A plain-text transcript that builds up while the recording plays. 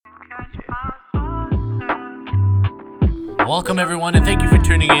Welcome, everyone, and thank you for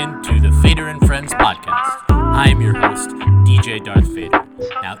tuning in to the Fader and Friends podcast. I am your host, DJ Darth Fader.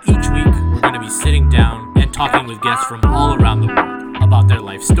 Now, each week, we're going to be sitting down and talking with guests from all around the world about their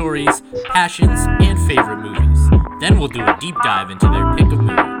life stories, passions, and favorite movies. Then we'll do a deep dive into their pick of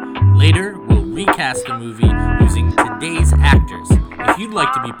movie. Later, we'll recast the movie using today's actors. If you'd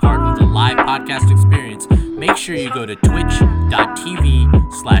like to be part of the live podcast experience, make sure you go to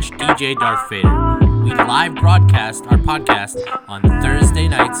twitch.tv/DJ Darth Fader. We live broadcast our podcast on Thursday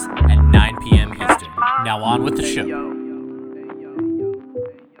nights at 9 p.m. Eastern. Now on with the show.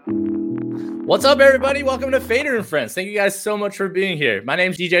 What's up, everybody? Welcome to Fader and Friends. Thank you guys so much for being here. My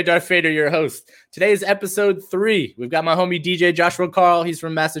name's DJ Darth Fader, your host. Today is episode 3. We've got my homie DJ Joshua Carl. He's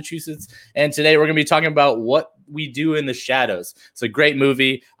from Massachusetts. And today we're going to be talking about What We Do in the Shadows. It's a great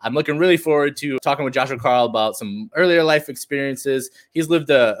movie. I'm looking really forward to talking with Joshua Carl about some earlier life experiences. He's lived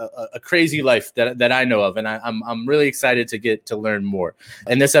a crazy life that I know of, and I'm really excited to get to learn more.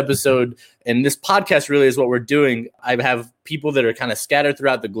 And this episode and this podcast really is what we're doing. I have people that are kind of scattered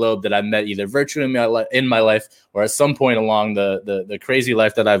throughout the globe that I've met either virtually in my life or at some point along the crazy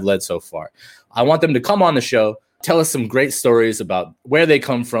life that I've led so far. I want them to come on the show, tell us some great stories about where they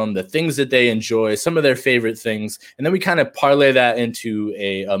come from, the things that they enjoy, some of their favorite things. And then we kind of parlay that into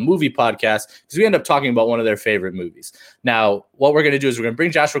a movie podcast because we end up talking about one of their favorite movies. Now, what we're going to do is we're going to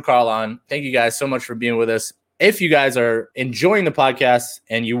bring Joshua Carl on. Thank you guys so much for being with us. If you guys are enjoying the podcast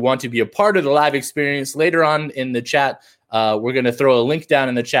and you want to be a part of the live experience later on in the chat, we're going to throw a link down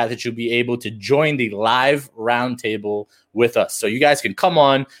in the chat that you'll be able to join the live roundtable with us. So you guys can come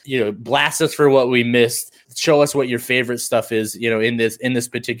on, blast us for what we missed. Show us what your favorite stuff is, in this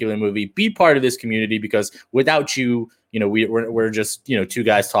particular movie. Be part of this community because without you, we're just, two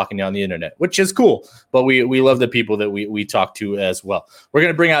guys talking on the internet, which is cool. But we love the people that we talk to as well. We're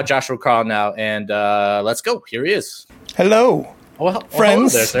going to bring out Joshua Carl now, and let's go. Here he is. Hello,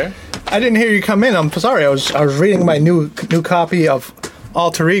 friends. Hello there, sir. I didn't hear you come in. I'm sorry. I was reading my new copy of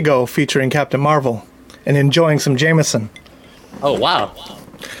Alter Ego featuring Captain Marvel and enjoying some Jameson. Oh, wow.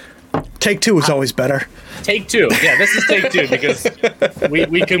 Take 2 is always better. Take 2. Yeah, this is take 2 because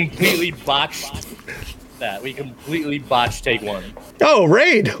we completely botched that. We completely botched take 1. Oh,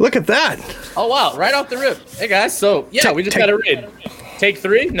 raid. Look at that. Oh, wow. Right off the rip. Hey, guys. So, yeah, we just got a raid. Take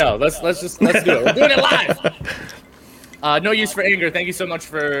 3? No, let's do it. We're doing it live. No use for anger. Thank you so much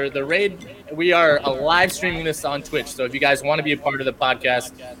for the raid. We are live streaming this on Twitch. So if you guys want to be a part of the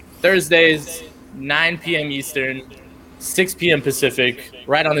podcast, Thursdays, 9 p.m. Eastern, 6 p.m. Pacific,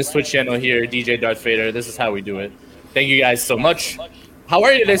 right on this Twitch channel here, DJ Darth Fader. This is how we do it. Thank you guys so much. How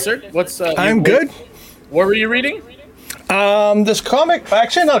are you today, sir? I'm good. What were you reading? This comic,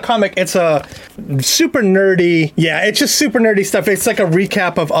 actually not a comic, it's a super nerdy, it's just super nerdy stuff. It's like a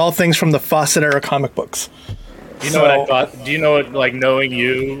recap of all things from the Fawcett era comic books. Do you know what I thought? Do you know what, knowing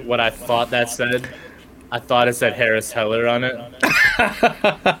you, what I thought that said? I thought it said Harris Heller on it.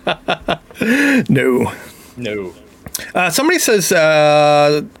 No. Somebody says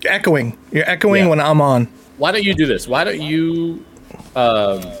echoing. You're echoing when I'm on. Why don't you do this? Why don't you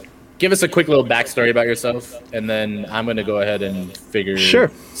give us a quick little backstory about yourself, and then I'm going to go ahead and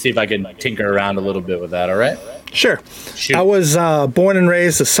see if I can tinker around a little bit with that, all right? Sure. Shoot. I was born and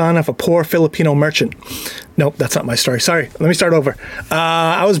raised the son of a poor Filipino merchant. Nope, that's not my story. Sorry. Let me start over.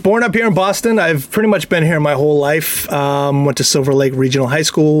 I was born up here in Boston. I've pretty much been here my whole life. Went to Silver Lake Regional High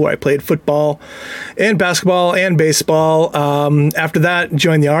School where I played football and basketball and baseball. After that,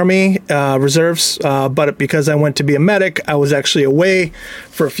 joined the Army Reserves. But because I went to be a medic, I was actually away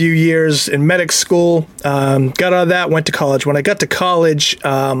for a few years in medic school. Got out of that, went to college. When I got to college,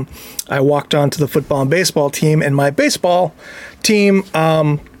 I walked onto the football and baseball team, and my baseball team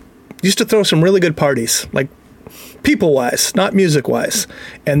used to throw some really good parties, like people-wise, not music-wise.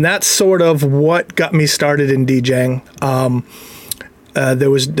 And that's sort of what got me started in DJing. There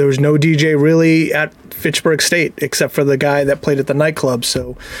was no DJ really at Fitchburg State except for the guy that played at the nightclub.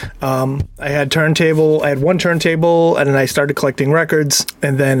 So I had one turntable, and then I started collecting records.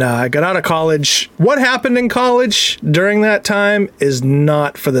 And then I got out of college. What happened in college during that time is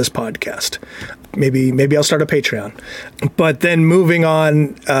not for this podcast. Maybe I'll start a Patreon. But then moving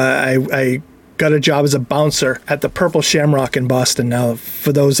on, I got a job as a bouncer at the Purple Shamrock in Boston. Now,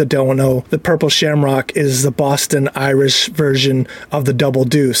 for those that don't know, the Purple Shamrock is the Boston Irish version of the Double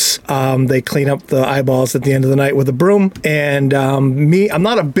Deuce. They clean up the eyeballs at the end of the night with a broom. And I'm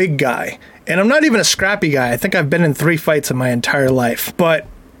not a big guy, and I'm not even a scrappy guy. I think I've been in 3 fights in my entire life. But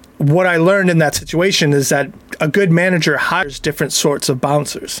what I learned in that situation is that a good manager hires different sorts of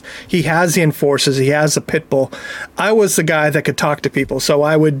bouncers. He has the enforcers, he has the pit bull. I was the guy that could talk to people, so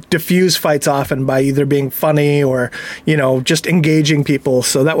I would diffuse fights often by either being funny or, just engaging people.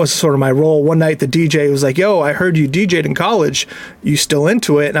 So that was sort of my role. One night the DJ was like, yo, I heard you DJ'd in college. You still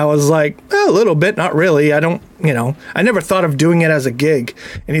into it? And I was like, a little bit, not really. I don't, I never thought of doing it as a gig.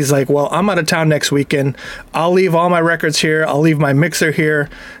 And he's like, well, I'm out of town next weekend. I'll leave all my records here. I'll leave my mixer here.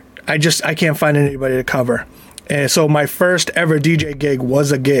 I can't find anybody to cover. And so my first ever DJ gig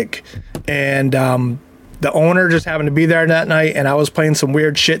was a gig. And the owner just happened to be there that night, and I was playing some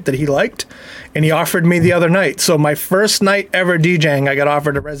weird shit that he liked, and he offered me the other night. So my first night ever DJing, I got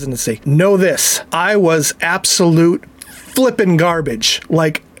offered a residency. Know this, I was absolute flipping garbage.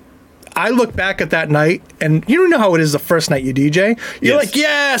 Like, I look back at that night, and you know how it is the first night you DJ? You're like,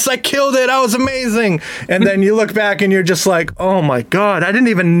 yes, I killed it. I was amazing. And then you look back and you're just like, oh my God, I didn't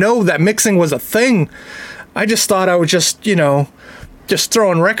even know that mixing was a thing. I just thought I was just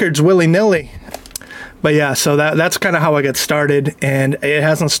throwing records willy-nilly. But yeah, so that's kind of how I got started, and it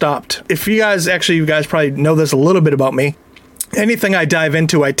hasn't stopped. If you guys probably know this a little bit about me. Anything I dive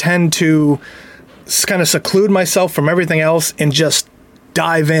into, I tend to kind of seclude myself from everything else and just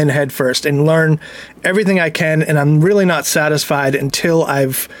dive in head first and learn everything I can. And I'm really not satisfied until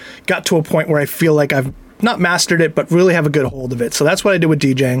I've got to a point where I feel like I've not mastered it, but really have a good hold of it. So that's what I did with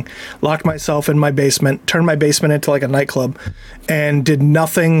DJing. Locked myself in my basement, turned my basement into like a nightclub, and did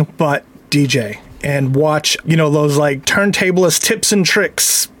nothing but DJ and watch, those like turntablist tips and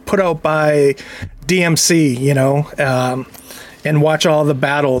tricks put out by DMC, and watch all the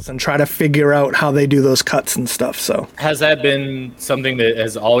battles and try to figure out how they do those cuts and stuff. So has that been something that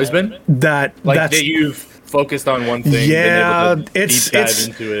has always been that you've focused on one thing? Yeah,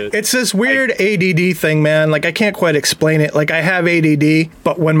 it's this weird ADD thing, man. Like, I can't quite explain it. Like, I have ADD,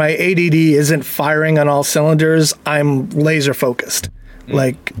 but when my ADD isn't firing on all cylinders, I'm laser focused.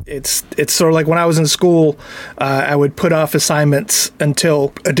 Like, it's sort of like when I was in school, I would put off assignments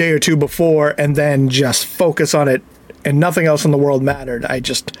until a day or two before and then just focus on it, and nothing else in the world mattered. I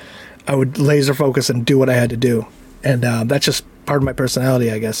would laser focus and do what I had to do. And that's just part of my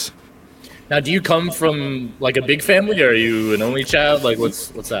personality, I guess. Now, do you come from like a big family, or are you an only child? Like, what's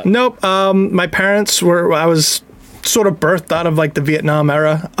that? Nope. My parents I was sort of birthed out of like the Vietnam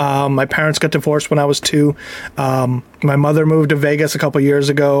era. My parents got divorced when I was 2. My mother moved to Vegas a couple years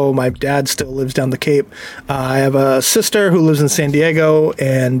ago. My dad still lives down the Cape. I have a sister who lives in San Diego,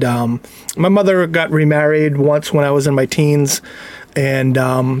 and my mother got remarried once when I was in my teens. And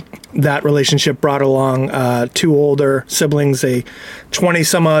that relationship brought along 2 older siblings, a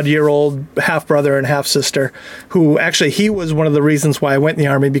 20-some-odd-year-old half-brother and half-sister, who actually, he was one of the reasons why I went in the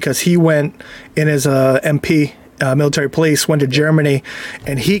Army, because he went in as a MP, military police, went to Germany,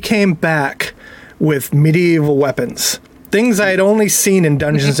 and he came back with medieval weapons. Things I had only seen in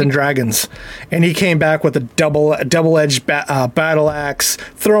Dungeons and Dragons, and he came back with a double-edged battle axe,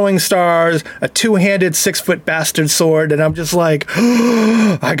 throwing stars, a 2-handed 6-foot bastard sword, and I'm just like,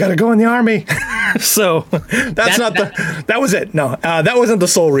 oh, I gotta go in the Army. So that was it. No, that wasn't the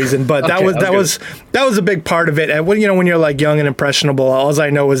sole reason, but that was a big part of it. And when you're like young and impressionable, all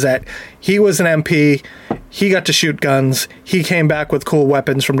I know is that he was an MP. He got to shoot guns. He came back with cool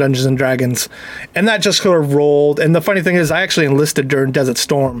weapons from Dungeons and Dragons, and that just sort of rolled. And the funny thing is, I actually enlisted during Desert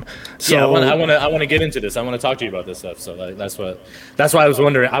Storm. So yeah, I want to get into this. I want to talk to you about this stuff. So that's why I was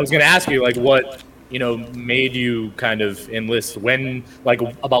wondering. I was going to ask you like what made you kind of enlist, when, like,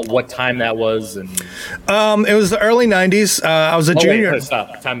 about what time that was. And it was the early 90s. I was a junior. Wait,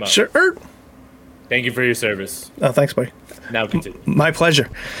 stop. Time out. Sure. Thank you for your service. Oh, thanks, buddy. Now continue. My pleasure.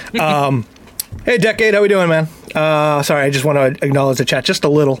 Hey, Decade, how we doing, man? Sorry, I just want to acknowledge the chat just a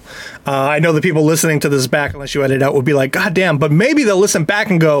little. I know the people listening to this back, unless you edit it out, will be like, God damn, but maybe they'll listen back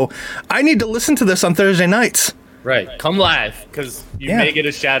and go, I need to listen to this on Thursday nights. Right. Come live, because you may get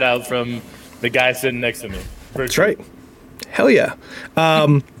a shout out from the guy sitting next to me. That's right. Hell yeah.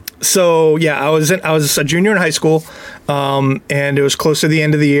 So yeah, I was a junior in high school, and it was close to the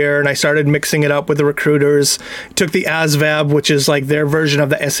end of the year, and I started mixing it up with the recruiters. Took the ASVAB, which is like their version of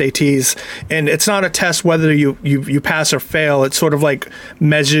the SATs, and it's not a test whether you pass or fail. It sort of like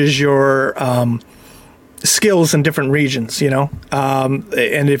measures your skills in different regions,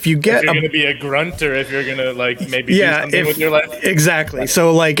 and if you get, if you're going to be a grunt, or if you're going to like maybe do something with your life. Exactly.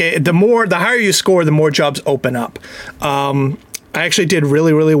 So like the higher you score, the more jobs open up. I actually did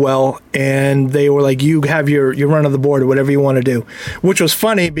really, really well, and they were like, you have your run of the board or whatever you want to do, which was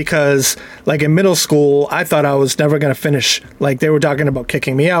funny because like in middle school, I thought I was never going to finish. Like they were talking about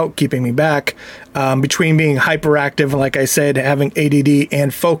kicking me out, keeping me back, between being hyperactive and like I said, having ADD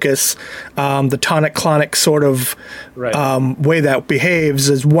and focus, the tonic-clonic sort of way that behaves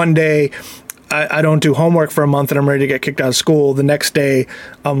is one day I don't do homework for a month and I'm ready to get kicked out of school. The next day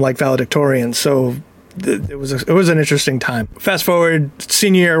I'm like valedictorian. So it was an interesting time. Fast forward,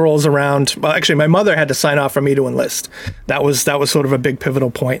 senior year rolls around. Well, actually, my mother had to sign off for me to enlist. That was sort of a big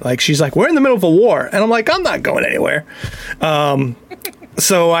pivotal point. Like she's like, we're in the middle of a war, and I'm like, I'm not going anywhere.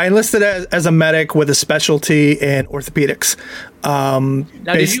 So I enlisted as a medic with a specialty in orthopedics.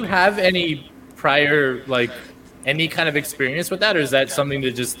 Now, did you have any prior any kind of experience with that, or is that something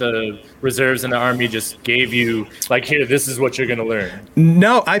that just the reserves and the Army just gave you, like, here, this is what you're going to learn?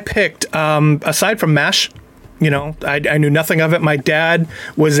 No, I picked, aside from MASH, I knew nothing of it. My dad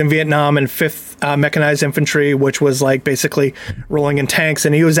was in Vietnam in 5th Mechanized Infantry, which was like basically rolling in tanks.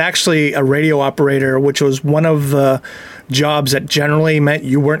 And he was actually a radio operator, which was one of the jobs that generally meant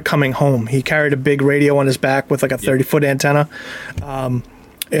you weren't coming home. He carried a big radio on his back with like a 30-foot antenna.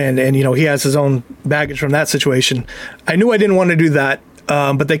 And he has his own baggage from that situation. I knew I didn't want to do that,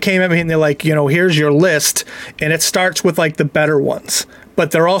 but they came at me and they're like, here's your list, and it starts with like the better ones,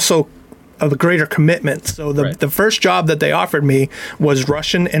 but they're also of a greater commitment. So the first job that they offered me was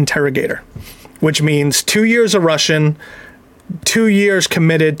Russian interrogator, which means 2 years of Russian, 2 years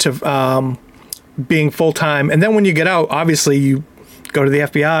committed to being full-time. And then when you get out, obviously you go to the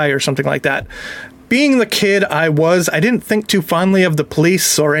FBI or something like that. Being the kid I didn't think too fondly of the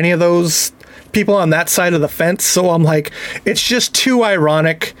police or any of those people on that side of the fence. So I'm like, it's just too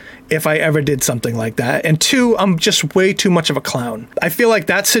ironic if I ever did something like that. And two, I'm just way too much of a clown. I feel like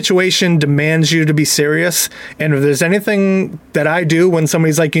that situation demands you to be serious. And if there's anything that I do when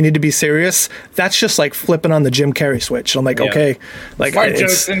somebody's like, you need to be serious, that's just like flipping on the Jim Carrey switch. I'm like, okay, like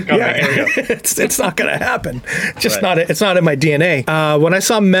it's not going to happen. Just not, it's not in my DNA. When I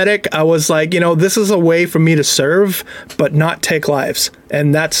saw medic, I was like, this is a way for me to serve, but not take lives.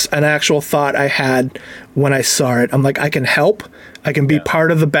 And that's an actual thought I had when I saw it. I'm like, I can help. I can be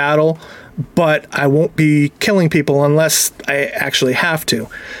part of the battle, but I won't be killing people unless I actually have to.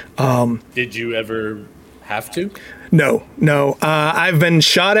 Did you ever have to? No. I've been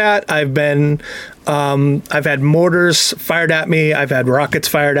shot at. I've had mortars fired at me. I've had rockets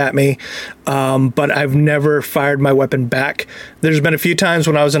fired at me, but I've never fired my weapon back. There's been a few times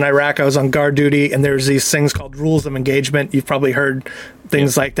when I was in Iraq, I was on guard duty, and there's these things called rules of engagement. You've probably heard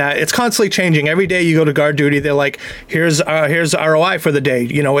things like that. It's constantly changing. Every day you go to guard duty, they're like, here's ROI for the day.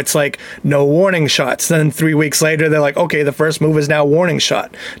 It's like no warning shots. Then 3 weeks later, they're like, okay, the first move is now warning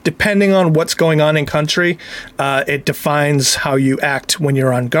shot. Depending on what's going on in country, it defines how you act when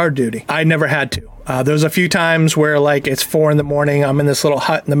you're on guard duty. I never had to. There's a few times where like it's 4 a.m, I'm in this little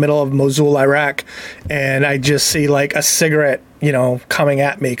hut in the middle of Mosul, Iraq, and I just see like a cigarette, coming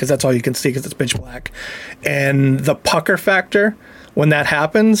at me because that's all you can see because it's pitch black. And the pucker factor when that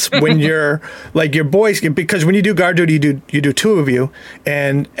happens, when you're like your boys, because when you do guard duty, you do two of you,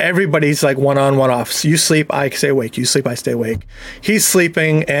 and everybody's like one on, one off. So you sleep, I stay awake. You sleep, I stay awake. He's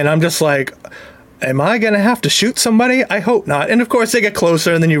sleeping, and I'm just like, am I going to have to shoot somebody? I hope not. And of course they get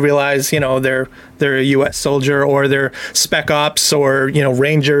closer and then you realize, they're a U.S. soldier or they're spec ops or,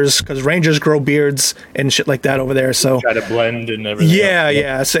 Rangers, because Rangers grow beards and shit like that over there. So try to blend and everything.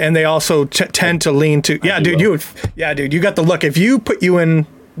 Yeah. So, and they also tend to lean to, you got the look. If you put you in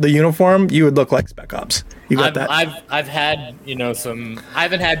the uniform, you would look like spec ops. You got that? I've had, I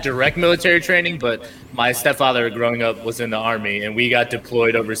haven't had direct military training, but my stepfather growing up was in the Army, and we got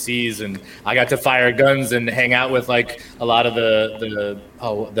deployed overseas, and I got to fire guns and hang out with like a lot of the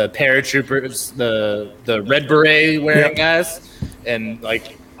paratroopers, the red beret wearing guys, and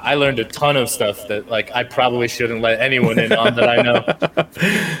like I learned a ton of stuff that like I probably shouldn't let anyone in on that I know.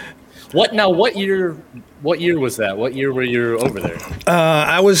 What year was that? What year were you over there?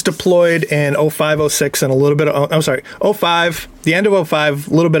 I was deployed in 05, 06, and a little bit of, 05, the end of 05,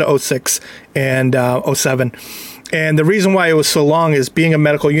 a little bit of 06, and 07. And the reason why it was so long is being a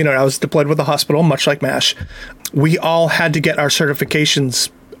medical unit, I was deployed with a hospital, much like MASH. We all had to get our certifications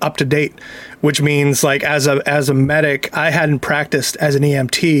up to date, which means like as a medic, I hadn't practiced as an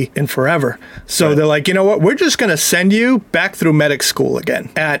EMT in forever. So They're like, you know what? We're just going to send you back through medic school again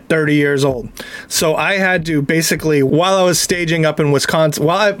at 30 years old. So I had to basically, while I was staging up in Wisconsin,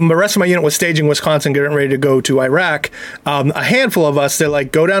 the rest of my unit was staging Wisconsin, getting ready to go to Iraq, a handful of us, they're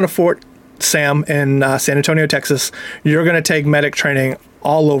like, go down to Fort Sam in San Antonio, Texas. You're going to take medic training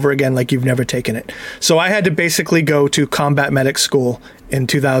all over again like you've never taken it. So I had to basically go to combat medic school in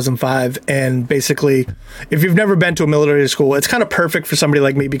 2005. And basically, if you've never been to a military school, it's kind of perfect for somebody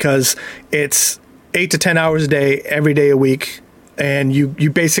like me because it's 8 to 10 hours a day, every day a week. And you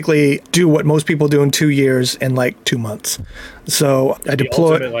basically do what most people do in 2 years in like 2 months. So I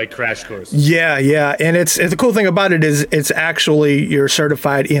deployed, like crash course. Yeah. And it's the cool thing about it is it's actually your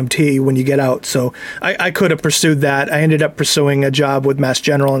certified EMT when you get out. So I could have pursued that. I ended up pursuing a job with Mass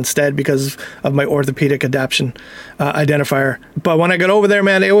General instead because of my orthopedic adaptation identifier. But when I got over there,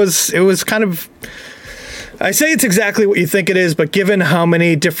 man, it was kind of, I say it's exactly what you think it is, but given how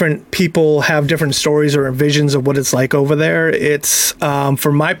many different people have different stories or visions of what it's like over there, it's,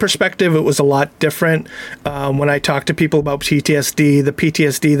 from my perspective, it was a lot different. When I talk to people about PTSD, the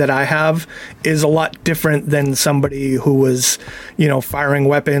PTSD that I have is a lot different than somebody who was, firing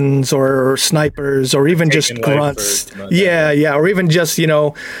weapons or snipers or even just grunts. Yeah. Or even just,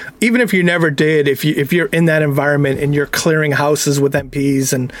 even if you never did, if you're in that environment and you're clearing houses with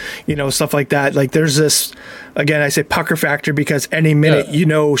MPs and, stuff like that, like there's this, again, I say pucker factor because any minute,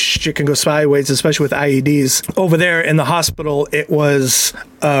 shit can go sideways, especially with IEDs. Over there in the hospital, it was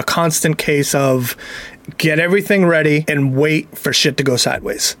a constant case of get everything ready and wait for shit to go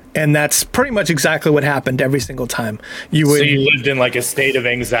sideways. And that's pretty much exactly what happened every single time. So you lived in like a state of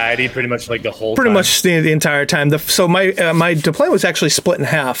anxiety pretty much like the whole time? Pretty much the entire time. So my deployment was actually split in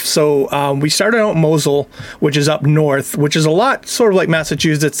half. So we started out in Mosul, which is up north, which is a lot sort of like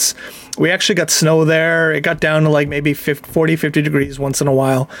Massachusetts. We actually got snow there. It got down to like maybe 40, 50 degrees once in a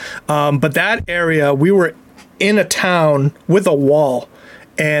while. But that area, we were in a town with a wall.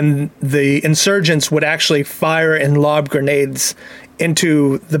 And the insurgents would actually fire and lob grenades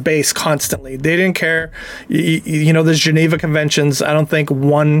into the base constantly. They didn't care. There's Geneva Conventions. I don't think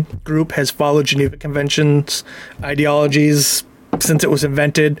one group has followed Geneva Conventions ideologies since it was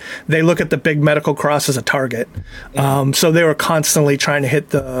invented. They look at the big medical cross as a target. So they were constantly trying to hit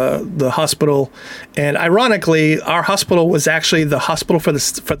the hospital. And ironically, our hospital was actually the hospital for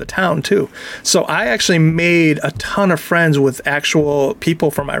the town too. So I actually made a ton of friends with actual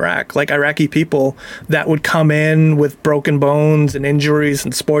people from Iraq, like Iraqi people that would come in with broken bones and injuries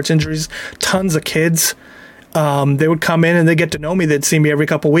and sports injuries, tons of kids. They would come in and they get to know me. They'd see me every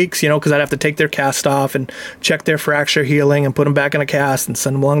couple of weeks, because I'd have to take their cast off and check their fracture healing and put them back in a cast and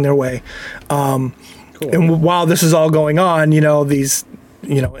send them along their way. Cool. And while this is all going on, these,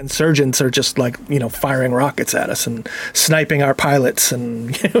 insurgents are just like, firing rockets at us and sniping our pilots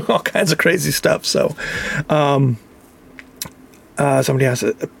and all kinds of crazy stuff. So, somebody has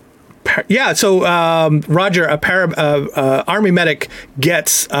a so Roger, Army medic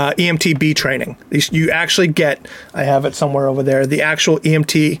gets EMTB training. You actually get, I have it somewhere over there, the actual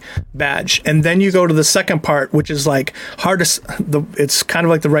EMT badge. And then you go to the second part, which is like it's kind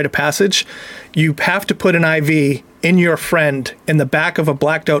of like the rite of passage. You have to put an IV in your friend in the back of a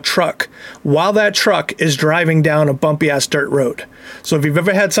blacked out truck while that truck is driving down a bumpy ass dirt road. So if you've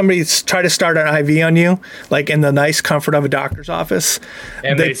ever had somebody try to start an IV on you, like in the nice comfort of a doctor's office,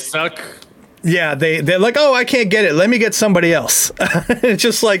 and they suck. Yeah, they're like, oh, I can't get it. Let me get somebody else. It's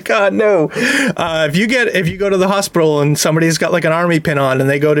just like, no. If you go to the hospital and somebody's got like an army pin on and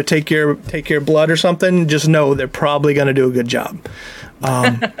they go to take your blood or something, just know they're probably going to do a good job.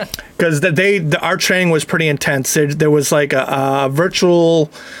 Because our training was pretty intense. There was like a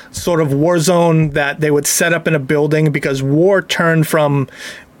virtual sort of war zone that they would set up in a building because war turned from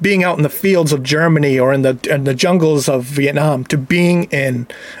being out in the fields of Germany or in the jungles of Vietnam to being in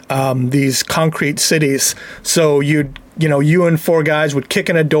these concrete cities. So you and four guys would kick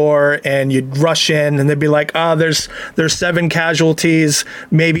in a door and you'd rush in and they'd be like, there's 7 casualties,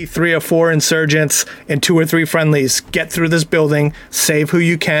 maybe 3 or 4 insurgents and 2 or 3 friendlies. Get through this building, save who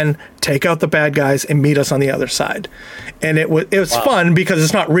you can, take out the bad guys and meet us on the other side. And it was fun because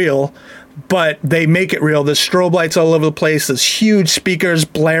it's not real, but they make it real. There's strobe lights all over the place. There's huge speakers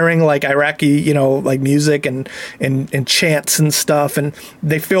blaring like Iraqi, like music and chants and stuff. And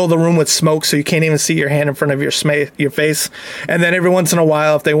they fill the room with smoke so you can't even see your hand in front of your face. And then every once in a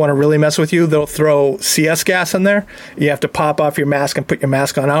while, if they want to really mess with you, they'll throw CS gas in there. You have to pop off your mask and put your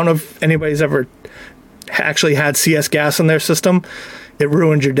mask on. I don't know if anybody's ever actually had CS gas in their system. It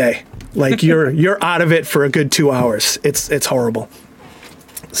ruined your day. Like you're out of it for a good 2 hours. It's horrible.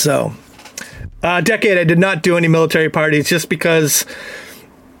 So... decade, I did not do any military parties just because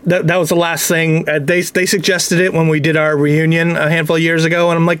that was the last thing. They suggested it when we did our reunion a handful of years ago,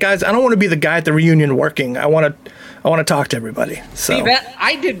 and I'm like, guys, I don't want to be the guy at the reunion working. I want to talk to everybody. So see, that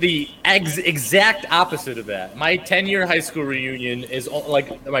I did the exact opposite of that. My 10-year high school reunion is like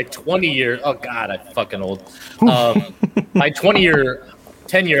my 20-year. Oh God, I'm fucking old. My 20-year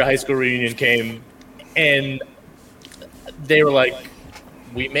 10-year high school reunion came, and they were like,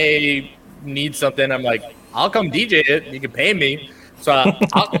 we may need something. I'm like, I'll come DJ it. You can pay me. So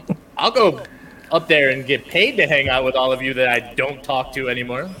I'll go up there and get paid to hang out with all of you that I don't talk to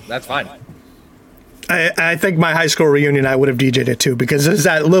anymore. That's fine. I think my high school reunion, I would have DJ'd it too, because there's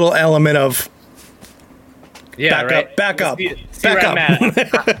that little element of back up.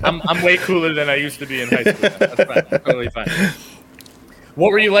 I'm way cooler than I used to be in high school. That's fine. That's totally fine.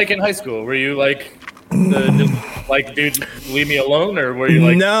 What were you like in high school? Were you like, dude, leave me alone, or were you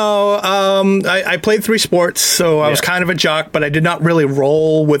like? No, I played 3 sports, so I was kind of a jock, but I did not really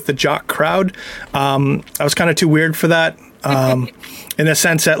roll with the jock crowd. I was kind of too weird for that. In the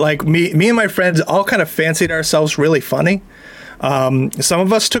sense that, like, me and my friends all kind of fancied ourselves really funny. Some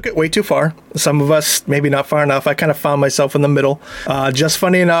of us took it way too far. Some of us maybe not far enough. I kind of found myself in the middle, just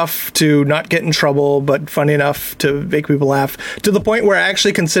funny enough to not get in trouble, but funny enough to make people laugh, to the point where I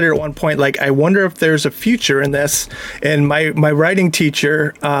actually considered at one point, like, I wonder if there's a future in this. And my writing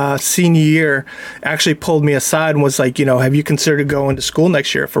teacher, senior year, actually pulled me aside and was like, have you considered going to school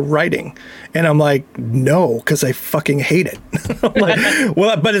next year for writing? And I'm like, no, because I fucking hate it. I'm like,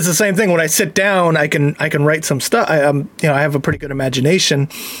 well, but it's the same thing. When I sit down, I can write some stuff. I have a pretty good imagination,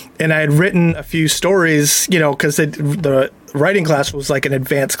 and I had written a few stories, because the writing class was like an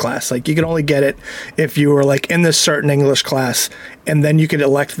advanced class. Like, you could only get it if you were like in this certain English class, and then you could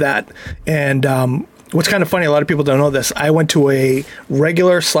elect that. And what's kind of funny, a lot of people don't know this, I went to a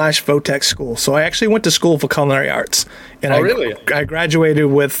regular / Votech school. So I actually went to school for culinary arts. And really? I graduated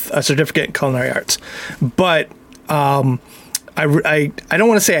with a certificate in culinary arts. But I don't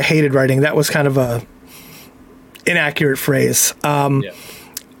want to say I hated writing. That was kind of a inaccurate phrase.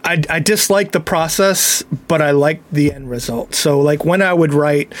 I disliked the process, but I liked the end result. So, like, when I would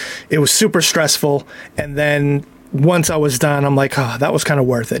write, it was super stressful, and then once I was done, I'm like, that was kind of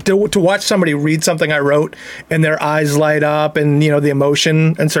worth it. To watch somebody read something I wrote and their eyes light up, and the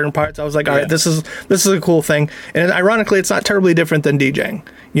emotion in certain parts, I was like, all right, this is a cool thing. And ironically, it's not terribly different than DJing.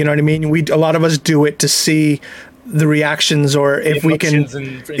 You know what I mean? A lot of us do it to see the reactions, or if we can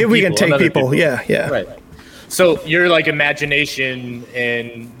take people. Yeah. Right. So your like imagination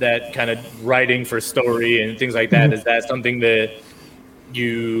and that kind of writing for story and things like that, is that something that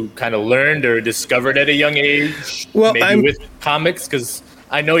you kind of learned or discovered at a young age? Well, maybe with comics, because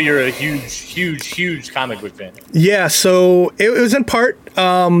I know you're a huge comic book fan. Yeah, so it was in part,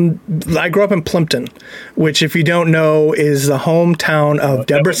 I grew up in Plimpton, which, if you don't know, is the hometown of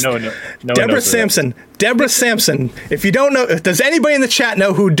Deborah Sampson. Deborah Sampson. If you don't know, does anybody in the chat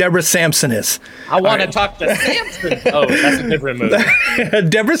know who Deborah Sampson is? I want to talk to Sampson. Oh, that's a different movie.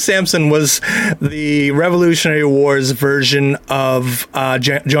 Deborah Sampson was the Revolutionary War's version of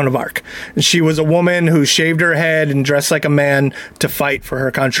Joan of Arc. She was a woman who shaved her head and dressed like a man to fight for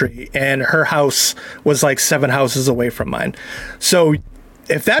her country, and her house was like 7 houses away from mine. So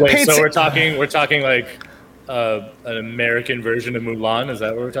if that paints, so we're talking like an American version of Mulan. Is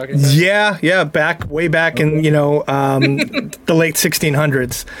that what we're talking about? Yeah, way back in the late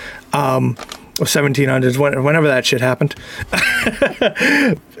 1600s, or 1700s, whenever that shit happened.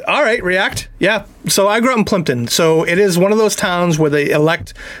 All right, react. Yeah. So I grew up in Plimpton. So it is one of those towns where the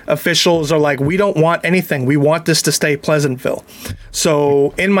elect officials are like, we don't want anything. We want this to stay Pleasantville.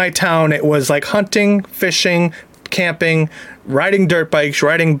 So in my town, it was like hunting, fishing, camping, riding dirt bikes,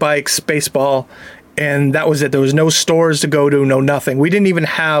 riding bikes, baseball. And that was it. There was no stores to go to, no nothing. We didn't even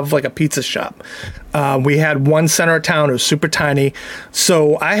have like a pizza shop. We had one center of town. It was super tiny.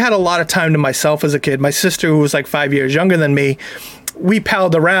 So I had a lot of time to myself as a kid. My sister, who was like 5 years younger than me, we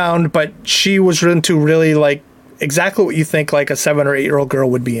palled around, but she was into really like exactly what you think like a 7 or 8 year old girl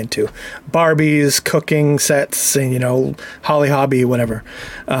would be into. Barbies, cooking sets, and, Holly Hobby, whatever.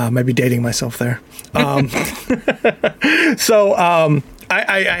 Might be dating myself there. I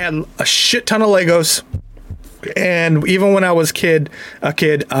had a shit ton of Legos, and even when I was a kid,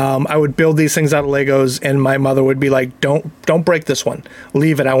 I would build these things out of Legos, and my mother would be like, "Don't break this one.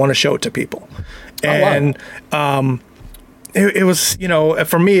 Leave it. I want to show it to people." And it was,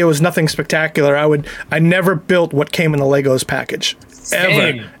 for me, it was nothing spectacular. I never built what came in the Legos package, ever.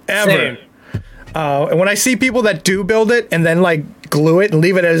 Same. And when I see people that do build it and then like glue it and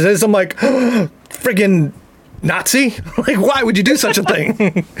leave it as is, I'm like, friggin' Nazi? Like, why would you do such a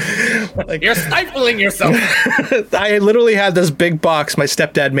thing? Like, you're stifling yourself. I literally had this big box my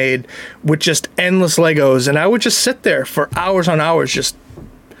stepdad made with just endless Legos, and I would just sit there for hours on hours just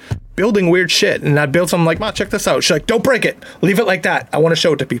building weird shit, and I'd build something like, "Ma, check this out." She's like, "Don't break it. Leave it like that. I want to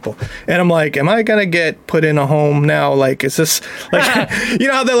show it to people." And I'm like, "Am I gonna get put in a home now? Like, is this like, you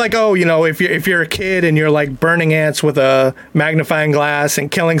know how they're like, oh, you know, if you're a kid and you're like burning ants with a magnifying glass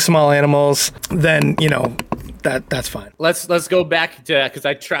and killing small animals, then you know." That's fine. Let's go back to that because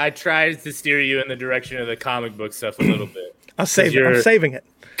I tried to steer you in the direction of the comic book stuff a little bit. I'm saving it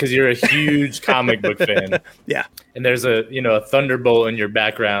because you're a huge comic book fan. Yeah, and there's a thunderbolt in your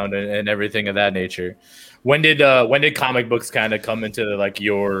background and everything of that nature. When did comic books kind of come into like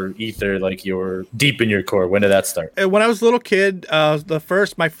your ether, like your deep in your core? When did that start? When I was a little kid,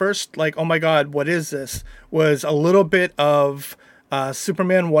 my first like, oh my God, what is this? Was a little bit of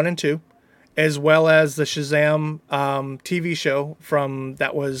Superman 1 and 2. As well as the Shazam TV show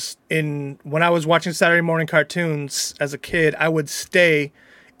that was when I was watching Saturday morning cartoons as a kid, I would stay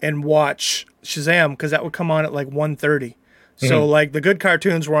and watch Shazam because that would come on at like 1:30. So like the good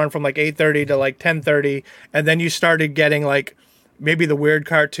cartoons were on from like 8:30 to like 10:30, and then you started getting like maybe the weird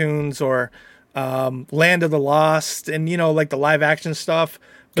cartoons or Land of the Lost and like the live action stuff.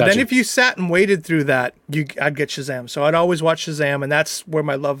 But then if you sat and waited through that, I'd get Shazam. So I'd always watch Shazam, and that's where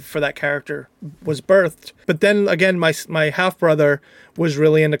my love for that character was birthed. But then again, my half brother was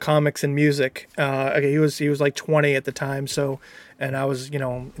really into comics and music. He was like 20 at the time, and I was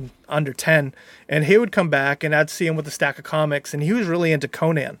under 10, and he would come back, and I'd see him with a stack of comics, and he was really into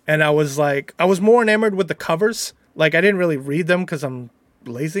Conan. And I was more enamored with the covers. Like I didn't really read them because I'm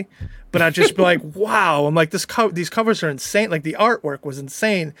lazy, but I'd just be like, wow, I'm like, these covers are insane. Like the artwork was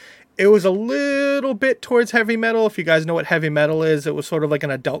insane. It was a little bit towards heavy metal. If you guys know what heavy metal is, it was sort of like an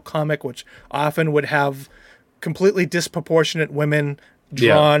adult comic, which often would have completely disproportionate women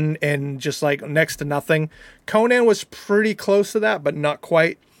drawn and just like next to nothing. Conan was pretty close to that, but not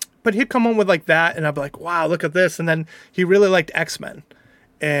quite. But he'd come home with like that, and I'd be like, wow, look at this. And then he really liked X-Men.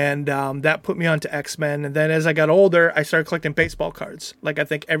 And that put me onto X-Men. And then as I got older, I started collecting baseball cards, like I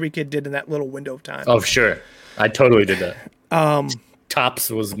think every kid did in that little window of time. Oh, sure. I totally did that.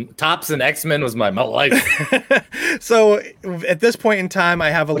 Topps and X-Men was my life. So at this point in time, I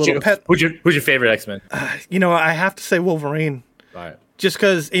have a little pet. Who's your favorite X-Men? I have to say Wolverine. All right. Just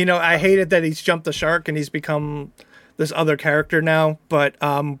because, I hated that he's jumped the shark and he's become this other character now. But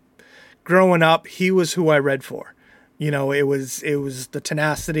growing up, he was who I read for. It was the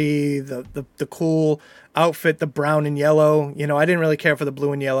tenacity, the cool outfit, the brown and yellow. I didn't really care for the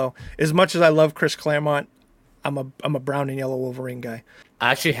blue and yellow. As much as I love Chris Claremont, I'm a brown and yellow Wolverine guy.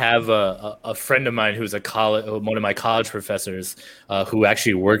 I actually have a friend of mine who's one of my college professors who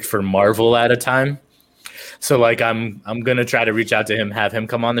actually worked for Marvel at a time. So like I'm gonna try to reach out to him, have him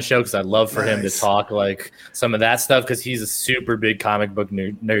come on the show because I'd love for him to talk like some of that stuff because he's a super big comic book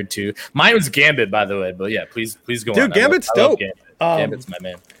nerd too. Mine was Gambit, by the way, but yeah, please go on. Dude, Gambit's dope. Gambit's my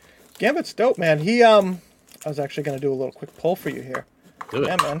man. Gambit's dope, man. He I was actually gonna do a little quick poll for you here. Do it.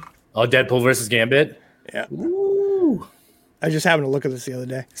 Yeah, man. Oh, Deadpool versus Gambit. Yeah. Ooh. I just happened to look at this the other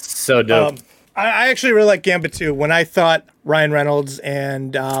day. So dope. I actually really like Gambit too. When I thought Ryan Reynolds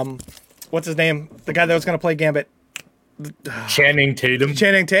and what's his name? The guy that was going to play Gambit. Channing Tatum.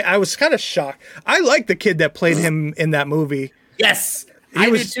 I was kind of shocked. I like the kid that played him in that movie. Yes. I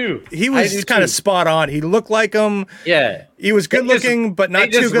do too. He was kind of spot on. He looked like him. Yeah. He was good looking, but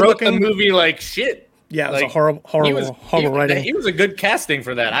not too good looking. He wrote the movie like shit. Yeah, it was a horrible writing. He was a good casting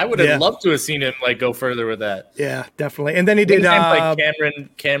for that. I would have loved to have seen him like go further with that. Yeah, definitely. And then he did like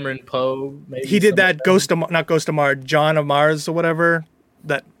Cameron Poe. Maybe he did that not Ghost of Mars, John of Mars or whatever.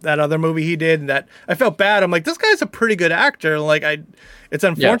 That other movie he did, and that I felt bad. I'm like, this guy's a pretty good actor. Like it's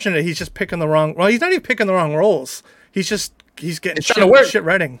unfortunate he's just picking the wrong. Well, he's not even picking the wrong roles. He's getting shit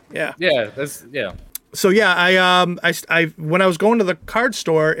writing. Yeah. Yeah. So yeah, I when I was going to the card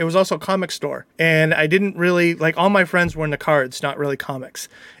store, it was also a comic store, and I didn't really like. All my friends were into cards, not really comics.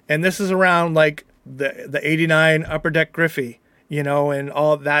 And this is around like the '89 Upper Deck Griffey. And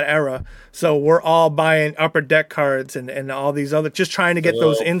all that era. So we're all buying Upper Deck cards and all these other, just trying to get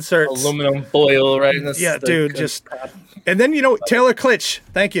those inserts. Aluminum foil, right? Dude, just. And then, Taylor Klitsch.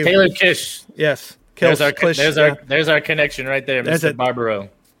 Thank you. Taylor Kish. Yes. There's our connection right there, Mr. Barbaro.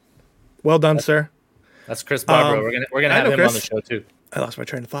 Well done, sir. That's Chris Barbaro. We're gonna have him on the show too. I lost my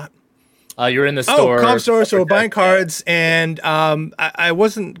train of thought. You're in the store. Oh, comp store. So we're buying cards, and I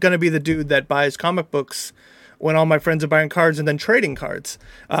wasn't gonna be the dude that buys comic books when all my friends are buying cards and then trading cards.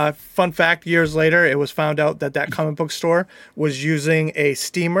 Fun fact, years later, it was found out that comic book store was using a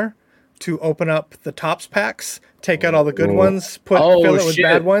steamer to open up the Topps packs, take out all the good ones, fill it with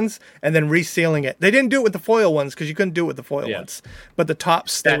bad ones, and then resealing it. They didn't do it with the foil ones because you couldn't do it with the foil ones. But the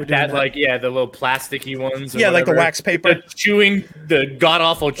Topps, they were doing that. Like, the little plasticky ones. Yeah, like the wax paper. The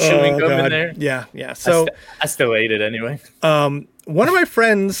god-awful chewing gum in there. Yeah. So I still ate it anyway. One of my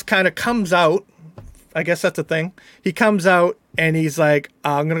friends kind of comes out. I guess that's a thing. He comes out and he's like,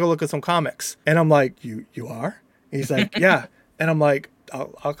 I'm going to go look at some comics. And I'm like, you are? He's like, yeah. And I'm like,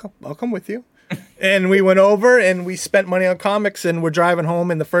 I'll come with you. And we went over and we spent money on comics, and we're driving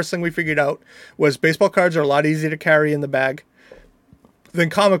home. And the first thing we figured out was baseball cards are a lot easier to carry in the bag than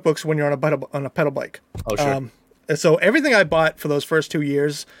comic books when you're on a pedal bike. Oh, sure. So everything I bought for those first 2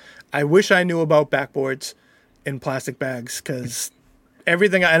 years, I wish I knew about backboards in plastic bags, because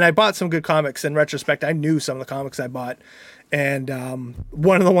everything, and I bought some good comics. In retrospect, I knew some of the comics I bought. And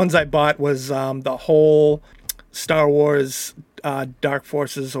one of the ones I bought was the whole Star Wars Dark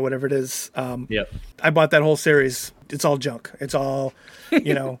Forces or whatever it is. I bought that whole series. It's all junk. It's all,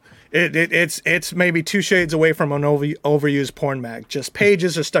 it's maybe 2 shades away from an overused porn mag. Just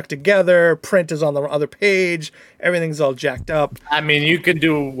pages are stuck together. Print is on the other page. Everything's all jacked up. I mean, you can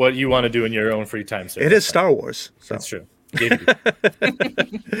do what you want to do in your own free time. So it is Star Wars. So. That's true.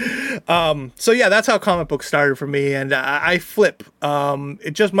 So yeah, that's how comic books started for me, and I flip.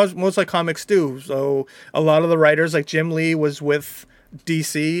 It just most like comics do. So a lot of the writers, like Jim Lee, was with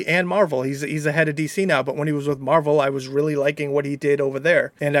DC and Marvel. He's ahead of DC now, but when he was with Marvel, I was really liking what he did over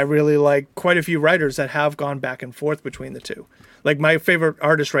there, and I really like quite a few writers that have gone back and forth between the two. Like my favorite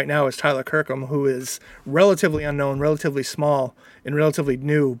artist right now is Tyler Kirkham, who is relatively unknown, relatively small, and relatively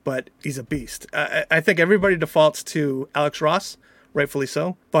new, but he's a beast. I think everybody defaults to Alex Ross, rightfully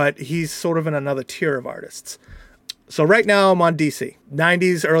so, but he's sort of in another tier of artists. So right now I'm on DC.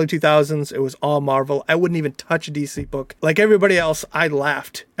 90s, early 2000s, it was all Marvel. I wouldn't even touch a DC book. Like everybody else, I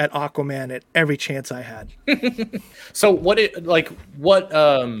laughed at Aquaman at every chance I had. So what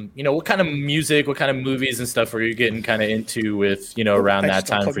kind of music, what kind of movies and stuff were you getting kind of into with, around that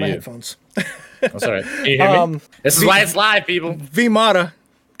time for you? Headphones. Oh, sorry. Can you hear me? This is why it's live, people. V-Mata.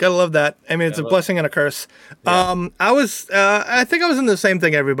 Gotta love that. I mean, it's a blessing and a curse. Yeah. I think I was in the same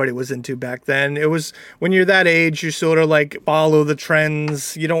thing everybody was into back then. It was when you're that age, you sort of like follow the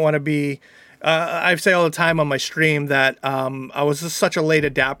trends. You don't want to be, I say all the time on my stream that I was just such a late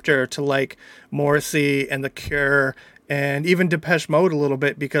adapter to like Morrissey and The Cure and even Depeche Mode a little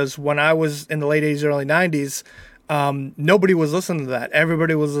bit, because when I was in the late 80s, early 90s, nobody was listening to that.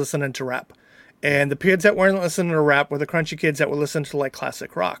 Everybody was listening to rap. And the kids that weren't listening to rap were the crunchy kids that were listening to like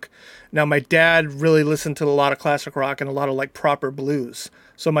classic rock. Now, my dad really listened to a lot of classic rock and a lot of like proper blues.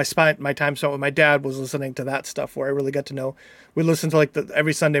 So my time spent with my dad was listening to that stuff, where I really got to know. We listened to like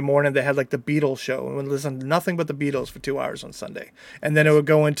every Sunday morning they had like the Beatles show, and we'd listen to nothing but the Beatles for 2 hours on Sunday. And then it would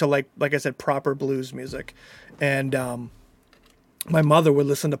go into like I said, proper blues music. And my mother would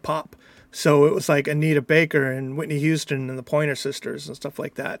listen to pop. So it was like Anita Baker and Whitney Houston and the Pointer Sisters and stuff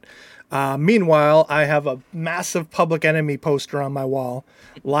like that. Meanwhile, I have a massive Public Enemy poster on my wall,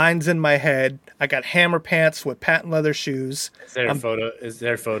 lines in my head. I got hammer pants with patent leather shoes. Is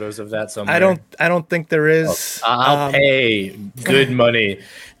there photos of that somewhere? I don't think there is. I'll pay good money.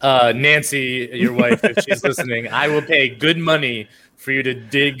 Nancy, your wife, if she's listening, I will pay good money for you to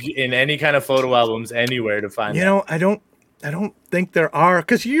dig in any kind of photo albums anywhere to find that. I don't think there are,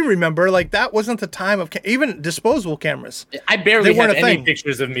 because you remember, like, that wasn't the time of even disposable cameras. I barely had any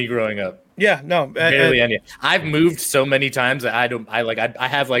pictures of me growing up. Yeah, no, barely any. I've moved so many times that I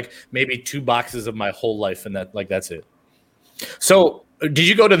have like maybe 2 boxes of my whole life, and that's it. So, did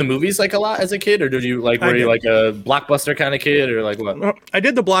you go to the movies like a lot as a kid, or were you like a Blockbuster kind of kid, or like what? I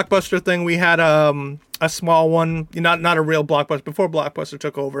did the Blockbuster thing. We had a small one, not a real Blockbuster. Before Blockbuster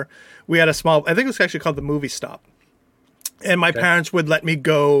took over, we had a small. I think it was actually called the Movie Stop. And my parents would let me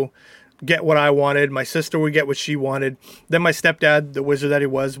go get what I wanted. My sister would get what she wanted. Then my stepdad, the wizard that he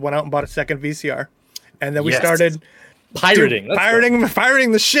was, went out and bought a second VCR. And then we started pirating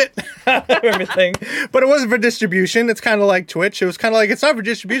the shit out of everything. But it wasn't for distribution. It's kind of like Twitch. It was kind of like, it's not for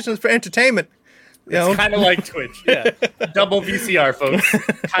distribution, it's for entertainment. It's kind of like Twitch, yeah. Double VCR, folks.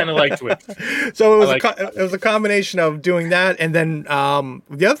 Kind of like Twitch. So it was a combination of doing that, and then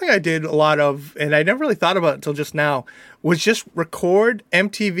the other thing I did a lot of, and I never really thought about it until just now, was just record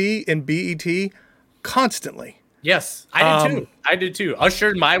MTV and BET constantly. Yes, I did too.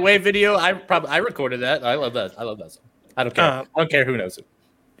 Ushered My Way video. I recorded that. I love that song. I don't care. I don't care who knows it.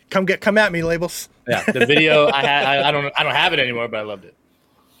 Come at me, labels. Yeah, the video I don't have it anymore, but I loved it.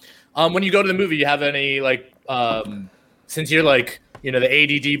 When you go to the movie, you have any like since you're like the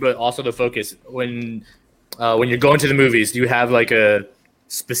ADD but also the focus, when you're going to the movies, do you have like a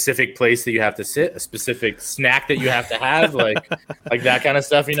specific place that you have to sit, a specific snack that you have to have, like that kind of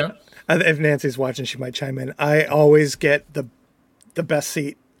stuff, you know? If Nancy's watching, she might chime in. I always get the best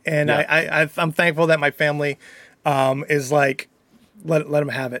seat, and Yeah. I'm thankful that my family is like, let him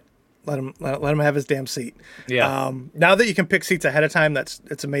have it. Let him have his damn seat. Yeah. Now that you can pick seats ahead of time,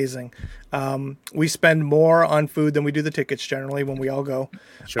 it's amazing. We spend more on food than we do the tickets generally when we all go.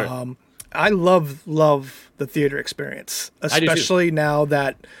 Sure. I love the theater experience, especially now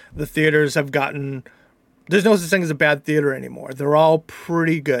that the theaters have gotten. There's no such thing as a bad theater anymore. They're all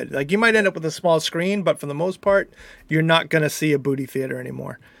pretty good. Like, you might end up with a small screen, but for the most part, you're not going to see a booty theater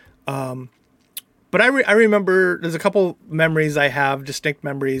anymore. But I remember there's a couple memories I have, distinct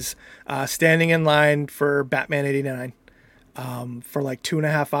memories, standing in line for Batman '89 for like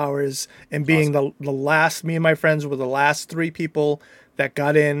 2.5 hours and being the last. Me and my friends were the last 3 people that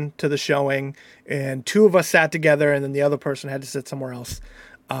got in to the showing, and 2 of us sat together, and then the other person had to sit somewhere else,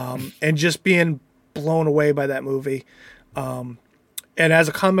 and just being blown away by that movie. And as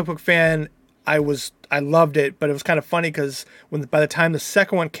a comic book fan, I loved it, but it was kind of funny because by the time the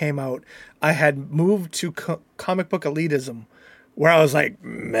second one came out, I had moved to comic book elitism, where I was like,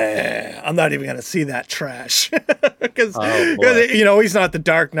 man, I'm not even gonna see that trash because he's not the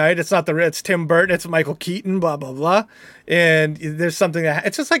Dark Knight, it's Tim Burton, it's Michael Keaton, blah blah blah, and there's something that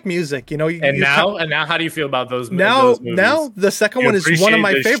it's just like music, Now, how do you feel about those? Now movies? the second one is one of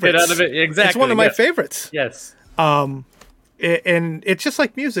my favorites. Out of it. Exactly, it's one of my favorites. Yes. And it's just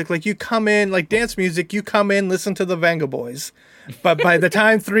like music. Like, you come in, like dance music, you come in, listen to the Venga Boys, but by the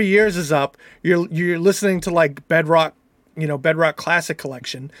time 3 years is up, you're listening to like Bedrock Classic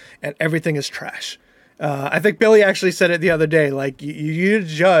Collection, and everything is trash. I think Billy actually said it the other day. Like, you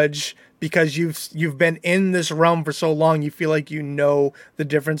judge because you've been in this realm for so long, you feel like you know the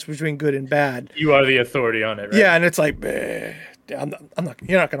difference between good and bad. You are the authority on it, right? Yeah, and it's like,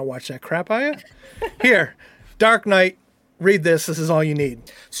 you're not gonna watch that crap, are you? Here, Dark Knight. Read this. This is all you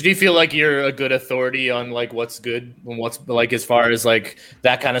need. So do you feel like you're a good authority on like what's good and what's like as far as like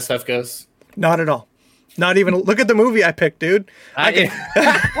that kind of stuff goes? Not at all. Not even. Look at the movie I picked, dude. I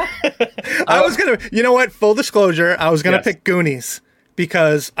was gonna. You know what? Full disclosure, I was gonna pick Goonies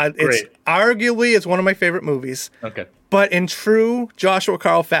because it's arguably it's one of my favorite movies. Okay. But in true Joshua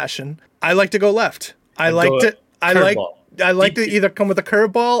Carl fashion, I like to go left. I like to either come with a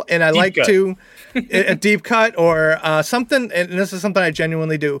curveball, and I like to a deep cut or something. And this is something I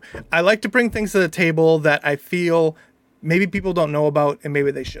genuinely do. I like to bring things to the table that I feel maybe people don't know about, and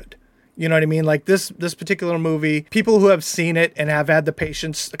maybe they should. You know what I mean? Like this particular movie, people who have seen it and have had the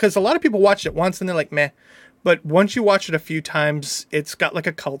patience, because a lot of people watch it once and they're like, meh. But once you watch it a few times, it's got like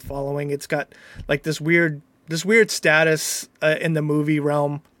a cult following. It's got like this weird status in the movie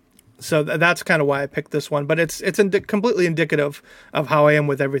realm. So that's kind of why I picked this one, but it's completely indicative of how I am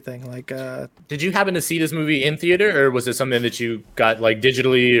with everything. Like, did you happen to see this movie in theater, or was it something that you got like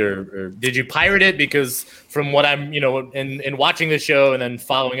digitally, or did you pirate it? Because from what I'm, in watching the show and then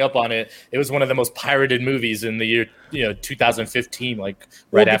following up on it, it was one of the most pirated movies in the year, 2015, like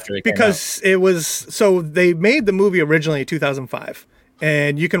after it came out. Because it was, so they made the movie originally in 2005.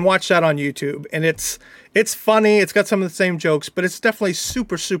 And you can watch that on YouTube, and it's funny. It's got some of the same jokes, but it's definitely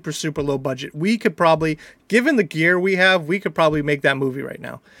super, super, super low budget. We could probably, given the gear we have, we could probably make that movie right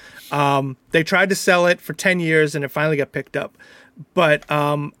now. They tried to sell it for 10 years, and it finally got picked up. But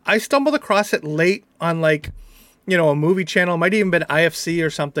I stumbled across it late on a movie channel. It might even been IFC or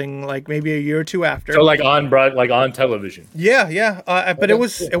something, like maybe a year or two after. So on television. Yeah. But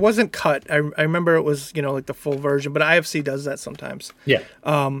it wasn't cut. I remember it was like the full version, but IFC does that sometimes. Yeah.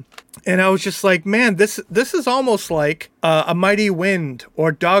 And I was just like, man, this is almost like a Mighty Wind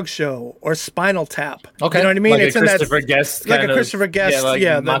or Dog Show or Spinal Tap. Okay. You know what I mean? Like it's a Christopher Guest. Like a Christopher Guest.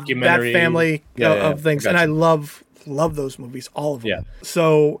 That mockumentary. family of things. Gotcha. And I love those movies, all of them. Yeah.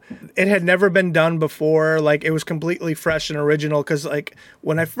 So it had never been done before. Like, it was completely fresh and original, because like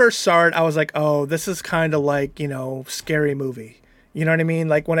when I first saw it, I was like, oh, this is kind of like, Scary Movie. You know what I mean?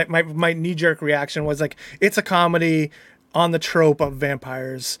 Like, when my knee-jerk reaction was like, it's a comedy on the trope of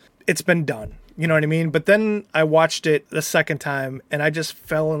vampires. It's been done. You know what I mean? But then I watched it the second time, and I just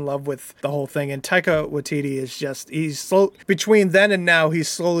fell in love with the whole thing. And Taika Waititi is between then and now, he's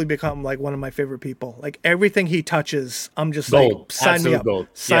slowly become like one of my favorite people. Like, everything he touches, I'm just gold. Like, sign me up. Gold.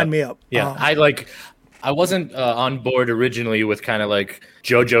 Sign me up. Yeah. I wasn't on board originally with kind of like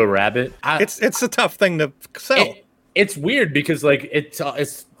Jojo Rabbit. It's a tough thing to sell. it's weird because like it's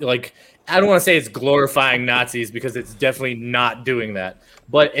like I don't want to say it's glorifying Nazis because it's definitely not doing that,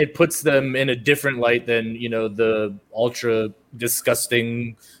 but it puts them in a different light than, you know, the ultra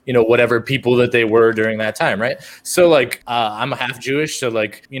disgusting, you know, whatever people that they were during that time, right? So like I'm half Jewish, so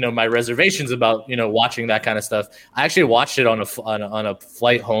like, you know, my reservations about, you know, watching that kind of stuff. I actually watched it on a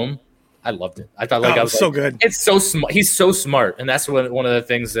flight home. I loved it. I thought like I was so like, good. It's so smart. He's so smart, and that's one of the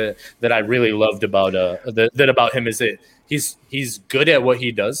things that I really loved about that about him is that he's good at what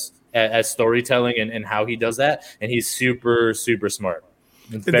he does as storytelling and how he does that, and he's super smart.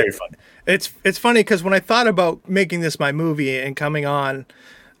 It's very fun. It's funny because when I thought about making this my movie and coming on,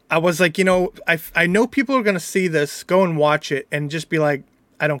 I was like, you know, I know people are going to see this, go and watch it, and just be like,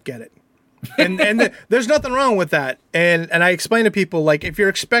 I don't get it. and there's nothing wrong with that. And I explain to people, like, if you're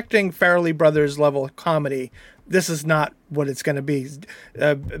expecting Farrelly Brothers level comedy, this is not what it's going to be.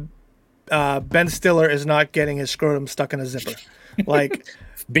 Ben Stiller is not getting his scrotum stuck in a zipper. Like,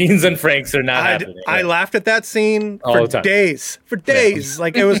 Beans and Franks are not happening. I laughed at that scene for days. For days. Yeah.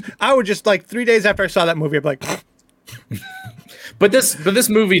 Like, it was, I would just, like, 3 days after I saw that movie, I'd be like, But this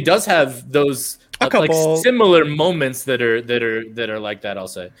movie does have those like similar moments that are like that, I'll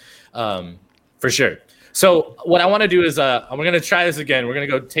say. For sure. So what I want to do is we're going to try this again. We're going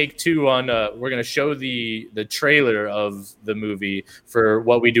to go take two on we're going to show the trailer of the movie for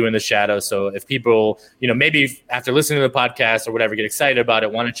What We Do in the Shadows. So if people, you know, maybe after listening to the podcast or whatever, get excited about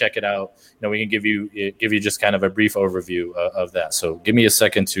it, want to check it out, you know, we can give you just kind of a brief overview of that. So give me a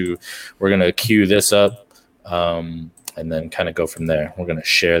second we're going to cue this up and then kind of go from there. We're going to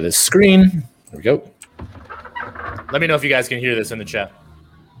share this screen. There we go. Let me know if you guys can hear this in the chat.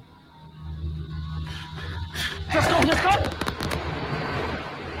 Let's go.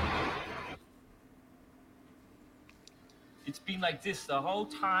 It's been like this the whole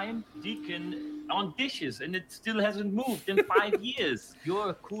time, Deacon, on dishes, and it still hasn't moved in 5 years.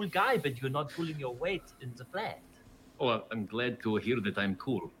 You're a cool guy, but you're not pulling your weight in the flat. Oh, I'm glad to hear that I'm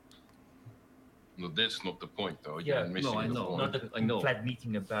cool. No, that's not the point, though. Yeah, no, I know. Not a flat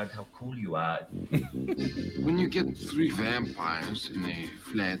meeting about how cool you are. When you get 3 vampires in a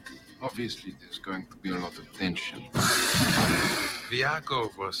flat, obviously there's going to be a lot of tension. Viago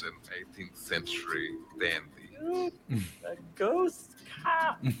was an 18th century dandy. A ghost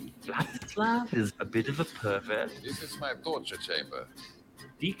cop. Vladislav is a bit of a pervert. This is my torture chamber.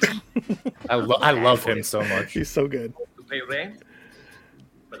 Deacon. I love him so much. He's so good. To pay rent,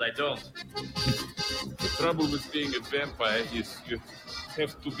 but I don't. The trouble with being a vampire is you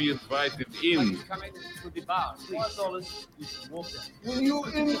have to be invited in. Coming to the bar. $4 is water. Will you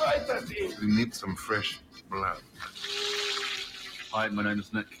invite us in? We need some fresh blood. Hi, my name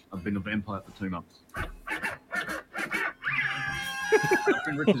is Nick. I've been a vampire for 2 months.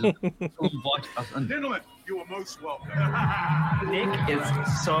 Gentlemen, you are most welcome. Nick is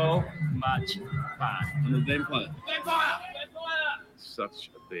so much fun. I'm a vampire. Vampire! Such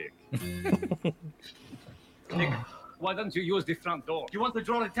a dick. Nick, why don't you use the front door? You want to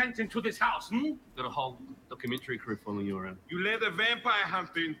draw attention to this house, Got a whole documentary crew following you around. You let a vampire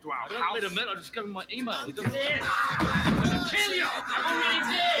hunter into our house. Wait a minute, I just got my email. Kill you! I'm already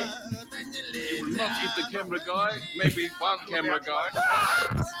dead! You will not eat the camera guy, maybe one camera guy.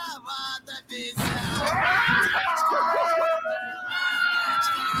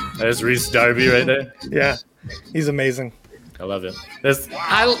 There's Reese Darby right there. Yeah, he's amazing. I love it.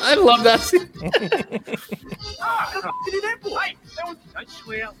 I love that scene. Hey, don't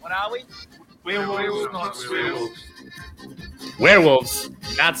swear. What are we? Werewolves, not werewolves. Werewolves,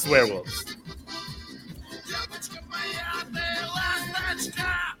 not swearwolves.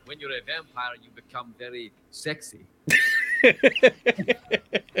 When you're a vampire, you become very sexy.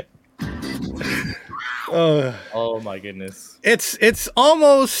 Oh my goodness. It's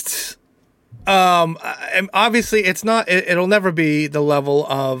almost obviously it's not it'll never be the level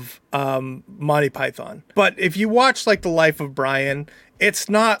of Monty Python. But if you watch like The Life of Brian, it's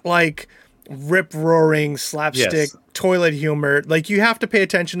not like rip-roaring slapstick toilet humor. Like, you have to pay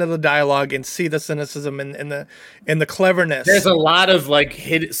attention to the dialogue and see the cynicism and the cleverness. There's a lot of like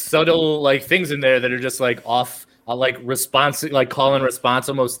subtle like things in there that are just like off like response, like call and response,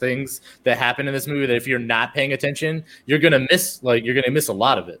 almost things that happen in this movie that if you're not paying attention, you're gonna miss a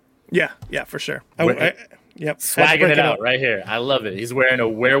lot of it. Yeah, for sure. Yep, swagging it out right here. I love it. He's wearing a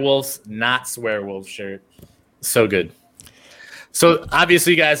werewolves, not swearwolves shirt. So good. So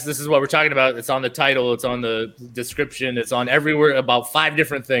obviously, guys, this is what we're talking about. It's on the title, it's on the description, it's on everywhere. About 5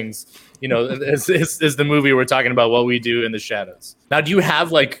 different things. You know, is the movie we're talking about, What We Do in the Shadows. Now, do you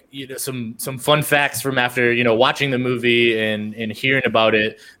have like some fun facts from after watching the movie and hearing about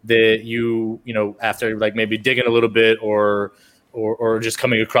it that you after like maybe digging a little bit or just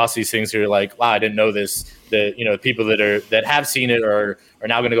coming across these things, you're like, wow, I didn't know this. That people that have seen it or are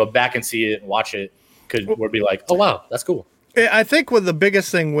now going to go back and see it and watch it would be like, oh wow, that's cool. I think with the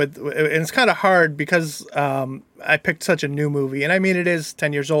biggest thing and it's kind of hard because I picked such a new movie, and I mean it is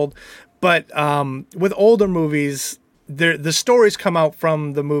 10 years old, but with older movies, the stories come out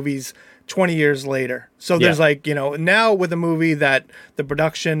from the movies 20 years later. So there's now with a movie that the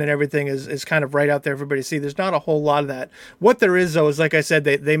production and everything is kind of right out there for everybody to see, there's not a whole lot of that. What there is, though, is like I said,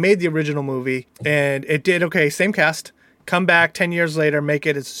 they made the original movie and it did okay, same cast, come back 10 years later, make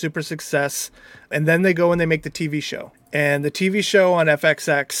it a super success, and then they go and they make the TV show. And the TV show on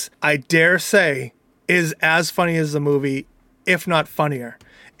FXX, I dare say, is as funny as the movie, if not funnier.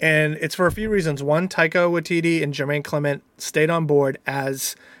 And it's for a few reasons. One, Taika Waititi and Jermaine Clement stayed on board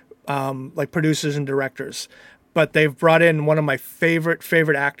as like producers and directors. But they've brought in one of my favorite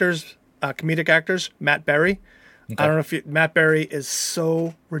actors, comedic actors, Matt Berry. Okay. I don't know if Matt Berry is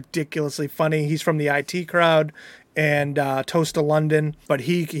so ridiculously funny. He's from the IT Crowd and Toast to London, but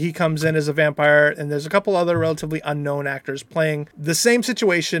he comes in as a vampire, and there's a couple other relatively unknown actors playing the same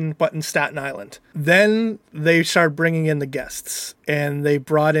situation but in Staten Island. Then they start bringing in the guests, and they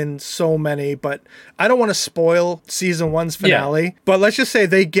brought in so many, but I don't want to spoil season 1's finale, but let's just say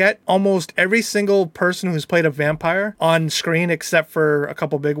they get almost every single person who's played a vampire on screen except for a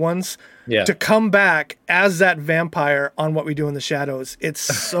couple big ones to come back as that vampire on What We Do in the Shadows. It's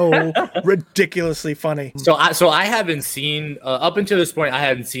so ridiculously funny. So I haven't seen up until this point. I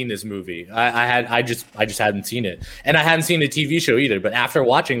hadn't seen this movie. I just hadn't seen it, and I hadn't seen the TV show either. But after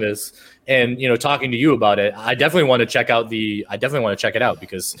watching this and talking to you about it, I definitely want to check it out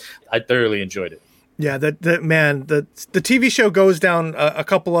because I thoroughly enjoyed it. Yeah, the TV show goes down a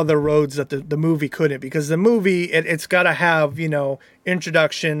couple other roads that the movie couldn't, because the movie it's got to have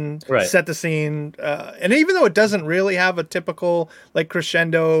introduction, set the scene, and even though it doesn't really have a typical like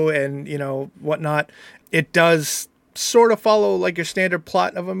crescendo and whatnot, it does sort of follow like your standard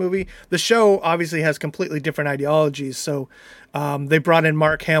plot of a movie. The show obviously has completely different ideologies, so they brought in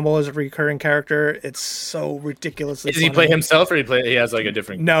Mark Hamill as a recurring character. It's so ridiculously funny. He play himself, or he has like a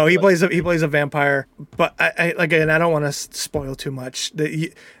different? No, he plays a vampire. But I don't want to spoil too much.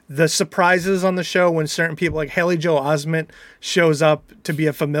 The surprises on the show when certain people like Haley Joel Osment shows up to be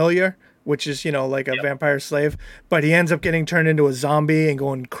a familiar, which is like a vampire slave, but he ends up getting turned into a zombie and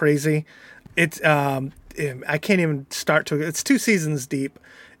going crazy. It's I can't even start to. It's 2 seasons deep,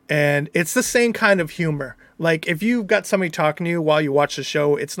 and it's the same kind of humor. Like if you've got somebody talking to you while you watch the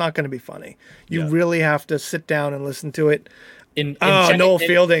show, it's not going to be funny. You really have to sit down and listen to it. Noel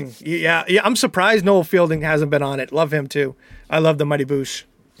Fielding. Yeah. I'm surprised Noel Fielding hasn't been on it. Love him too. I love the Mighty Boosh.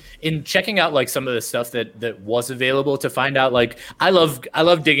 In checking out like some of the stuff that was available to find out, like I love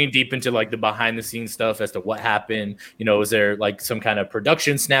digging deep into like the behind the scenes stuff as to what happened. Was there like some kind of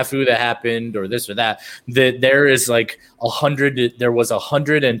production snafu that happened or this or that? There is like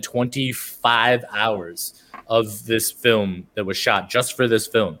 125 hours of this film that was shot just for this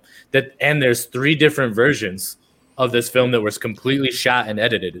film. And there's 3 different versions of this film that was completely shot and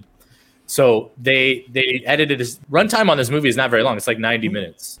edited. So they edited this. Runtime on this movie is not very long. It's like 90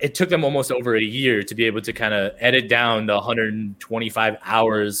 minutes. It took them almost over a year to be able to kind of edit down the 125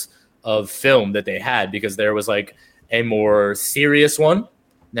 hours of film that they had, because there was like a more serious one.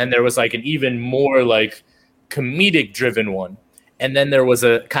 Then there was like an even more like comedic driven one. And then there was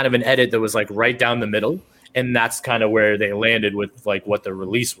a kind of an edit that was like right down the middle. And that's kind of where they landed with like what the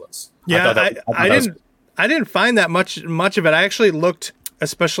release was. Yeah, I didn't find that much of it. I actually looked,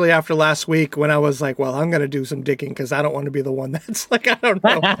 especially after last week, when I was like, well, I'm going to do some digging because I don't want to be the one that's like, I don't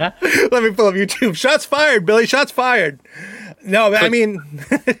know. Let me pull up YouTube. Shots fired, Billy. Shots fired. No, I mean,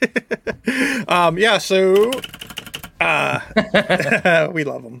 so we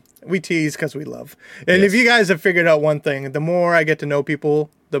love them. We tease because we love. And if you guys have figured out one thing, the more I get to know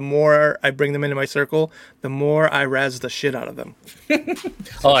people, the more I bring them into my circle, the more I razz the shit out of them.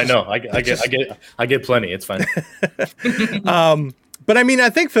 I know. I get plenty. It's fine. But I mean, I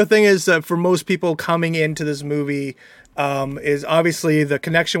think the thing is that for most people coming into this movie is obviously the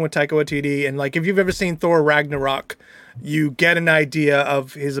connection with Taika Waititi. And like, if you've ever seen Thor Ragnarok, you get an idea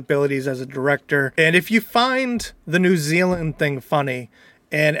of his abilities as a director. And if you find the New Zealand thing funny,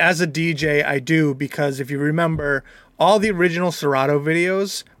 And as a DJ, I do, because if you remember, all the original Serato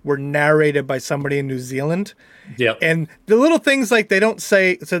videos were narrated by somebody in New Zealand. Yeah. And the little things like they don't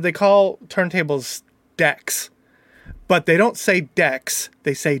say, so they call turntables decks, but they don't say decks,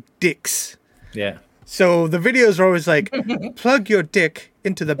 they say dicks. Yeah. So the videos are always like, plug your dick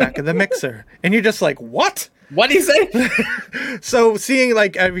into the back of the mixer. And you're just like, what? What do you say? So seeing,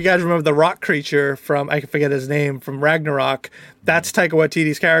 like, if you guys remember the rock creature from, I forget his name, from Ragnarok, that's Taika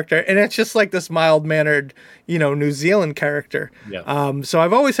Waititi's character. And it's just like this mild-mannered, New Zealand character. Yeah. So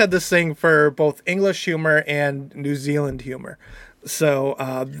I've always had this thing for both English humor and New Zealand humor. So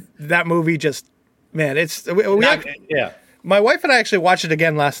that movie just, man, it's... Yeah. My wife and I actually watched it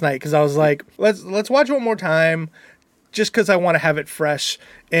again last night because I was like, let's watch it one more time, just because I want to have it fresh.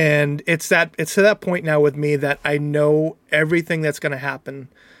 And it's to that point now with me that I know everything that's going to happen,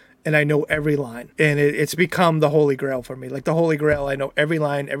 and I know every line, and it's become the Holy Grail for me. Like the Holy Grail, I know every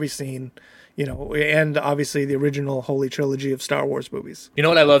line, every scene, and obviously the original Holy Trilogy of Star Wars movies. You know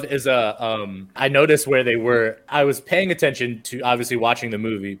what I love is I noticed where they were. I was paying attention to obviously watching the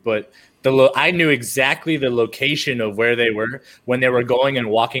movie, but I knew exactly the location of where they were when they were going and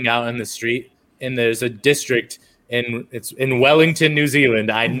walking out in the street. And there's a district it's in Wellington, New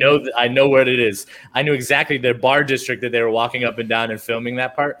Zealand. I know where it is. I knew exactly the bar district that they were walking up and down and filming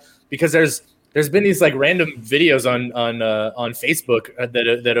that part, because there's been these like random videos on Facebook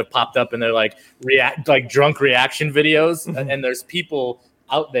that have popped up, and they're like drunk reaction videos, and there's people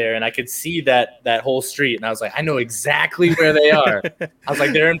out there, and I could see that whole street, and I was like, I know exactly where they are. I was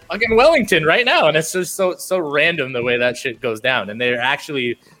like, they're in fucking Wellington right now, and it's just so random the way that shit goes down. And they're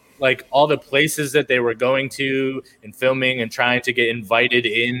actually like all the places that they were going to and filming and trying to get invited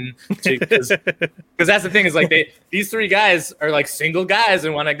in to, because that's the thing is like these three guys are like single guys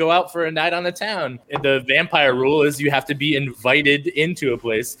and want to go out for a night on the town. And the vampire rule is you have to be invited into a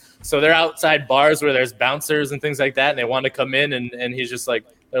place. So they're outside bars where there's bouncers and things like that, and they want to come in, and he's just like,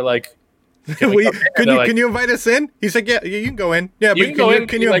 they're like, can you invite us in? He's like, yeah, you can go in. Yeah, you but can go in.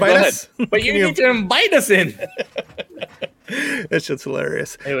 Can you invite us? But you need to invite us in. It's just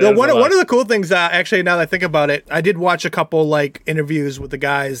hilarious. Anyway, one of the cool things, actually, now that I think about it, I did watch a couple like interviews with the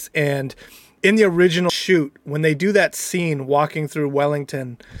guys, and in the original shoot, when they do that scene walking through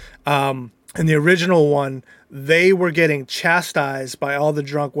Wellington, in the original one, they were getting chastised by all the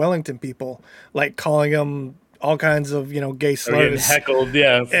drunk Wellington people, like calling them all kinds of, gay slurs. Heckled,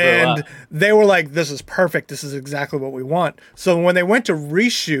 yeah. And they were like, this is perfect. This is exactly what we want. So when they went to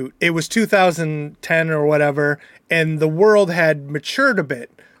reshoot, it was 2010 or whatever, and the world had matured a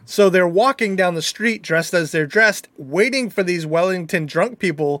bit. So they're walking down the street dressed as they're dressed, waiting for these Wellington drunk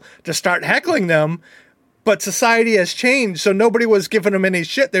people to start heckling them. But society has changed, so nobody was giving them any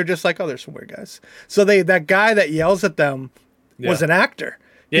shit. They're just like, oh, there's some weird guys. So that guy that yells at them was an actor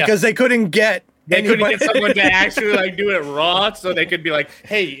because they couldn't get couldn't get someone to actually like do it raw, so they could be like,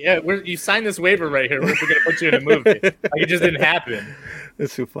 "Hey, you signed this waiver right here. We're going to put you in a movie." Like it just didn't happen.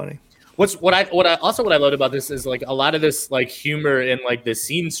 It's so funny. What I loved about this is like a lot of this like humor and like the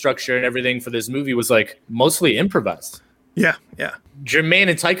scene structure and everything for this movie was like mostly improvised. Yeah. Jermaine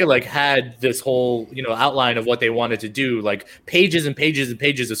and Taika like had this whole outline of what they wanted to do, like pages and pages and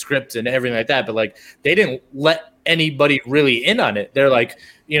pages of scripts and everything like that, but like they didn't let anybody really in on it. They're like,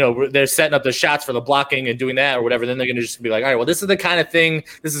 they're setting up the shots for the blocking and doing that or whatever. Then they're going to just be like, all right, well, this is the kind of thing.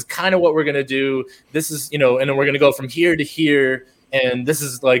 This is kind of what we're going to do. This is, and then we're going to go from here to here. And this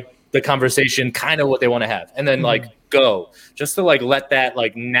is like the conversation, kind of what they want to have. And then like go just to like let that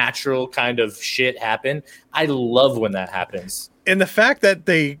like natural kind of shit happen. I love when that happens. And the fact that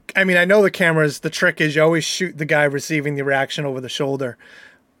I know the cameras, the trick is you always shoot the guy receiving the reaction over the shoulder,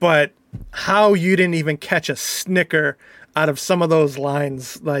 but how you didn't even catch a snicker out of some of those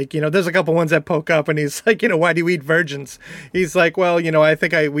lines. Like, there's a couple ones that poke up and he's like, why do you eat virgins? He's like, well, I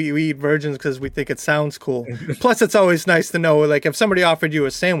think we eat virgins because we think it sounds cool. Plus, it's always nice to know, like, if somebody offered you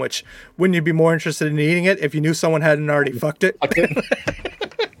a sandwich, wouldn't you be more interested in eating it if you knew someone hadn't already fucked it?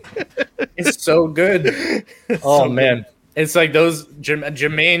 It's so good. Oh, man. It's like those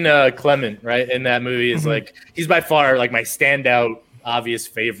Jermaine Clement, right, in that movie is like, he's by far like my standout obvious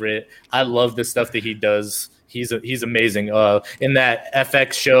favorite. I love the stuff that he does. He's amazing. In that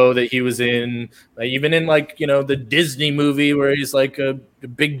FX show that he was in, even in like the Disney movie where he's like a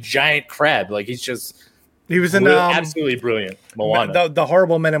big giant crab. Like he was in absolutely brilliant. Moana. The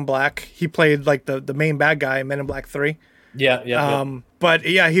horrible Men in Black. He played like the main bad guy in Men in Black 3. Yeah. But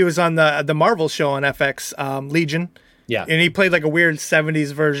yeah, he was on the Marvel show on FX, Legion. Yeah. And he played like a weird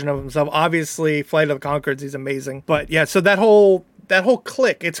 70s version of himself. Obviously, Flight of the Conchords, he's amazing. But yeah, so that whole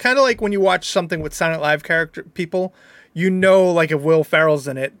clique, it's kind of like when you watch something with Silent Live character people, you know, like if Will Ferrell's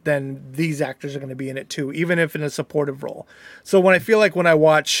in it, then these actors are going to be in it too, even if in a supportive role. So when I feel like when I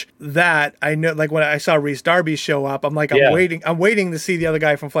watch that, I know, like when I saw Rhys Darby show up, I'm like, I'm waiting to see the other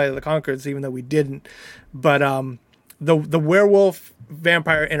guy from Flight of the Conchords, even though we didn't. But the werewolf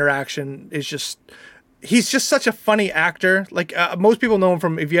vampire interaction is just, he's just such a funny actor. Like most people know him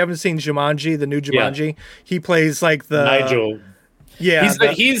from, if you haven't seen Jumanji, the new Jumanji, he plays like the Nigel. Yeah,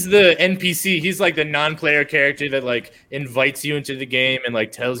 he's the NPC. He's like the non-player character that like invites you into the game and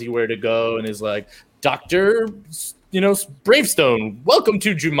like tells you where to go and is like, Dr. Bravestone, welcome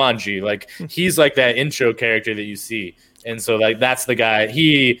to Jumanji. Like he's like that intro character that you see. And so like that's the guy.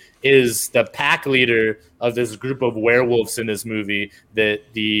 He is the pack leader of this group of werewolves in this movie that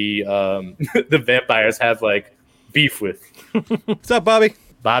the the vampires have like beef with. What's up, Bobby?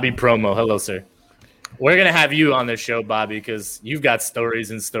 Bobby Promo. Hello, sir. We're gonna have you on the show, Bobby, because you've got stories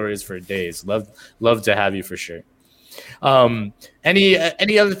and stories for days. Love to have you for sure.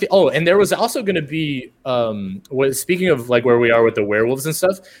 Any other thing? Oh, and there was also going to be speaking of like where we are with the werewolves and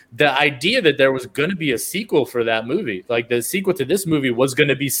stuff, the idea that there was going to be a sequel for that movie, like the sequel to this movie was going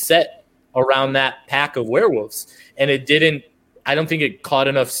to be set around that pack of werewolves, and it didn't. I don't think it caught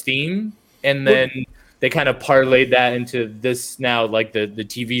enough steam, and then they kind of parlayed that into this now, like the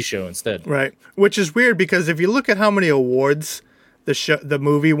TV show instead. Right, which is weird because if you look at how many awards the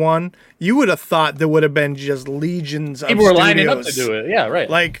movie won, you would have thought there would have been just legions of people were studios lining up to do it. Yeah, right.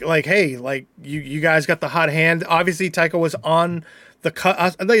 Like hey, like you guys got the hot hand. Obviously, Taika was on the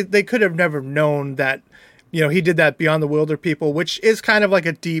cut. They could have never known that. You know, he did that Beyond the Wilder People, which is kind of like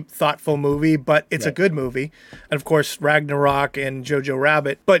a deep, thoughtful movie, but it's a good movie. And of course, Ragnarok and Jojo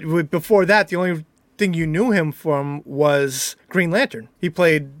Rabbit. But before that, the only thing you knew him from was Green Lantern. He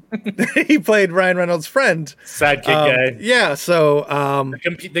played Ryan Reynolds' friend, sidekick guy. Yeah, so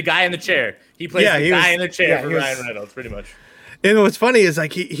the guy in the chair. He plays guy in the chair for Ryan Reynolds, pretty much. And what's funny is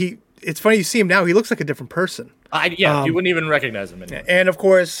like it's funny you see him now. He looks like a different person. You wouldn't even recognize him anymore. And of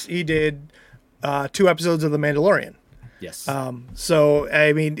course, he did 2 episodes of The Mandalorian. Yes. So,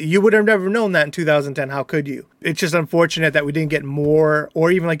 I mean, you would have never known that in 2010. How could you? It's just unfortunate that we didn't get more, or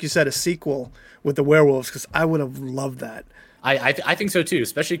even like you said, a sequel with the werewolves, because I would have loved that. I think so too,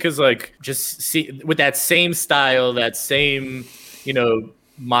 especially because like just see with that same style, that same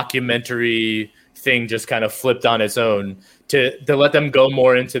mockumentary thing, just kind of flipped on its own to let them go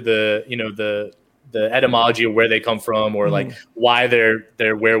more into the etymology of where they come from, or like why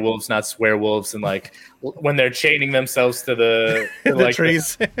they're werewolves, not swearwolves, and like when they're chaining themselves to the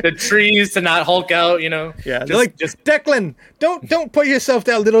trees, the trees to not Hulk out, Yeah, just Declan, don't put yourself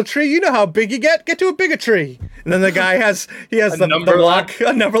that little tree. You know how big you get. Get to a bigger tree. And then the guy has the number lock.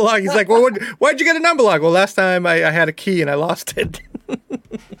 A number lock. He's like, well, why'd you get a number lock? Well, last time I had a key and I lost it.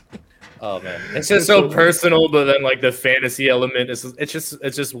 Oh man, it's just so personal, but then like the fantasy element is it's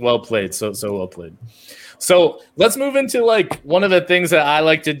just well played, so well played. So let's move into like one of the things that I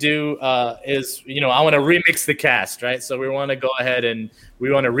like to do is I want to remix the cast, right? So we want to go ahead and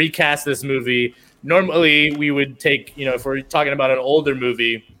we want to recast this movie. Normally we would take if we're talking about an older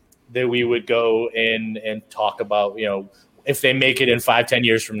movie, that we would go in and talk about if they make it in 5-10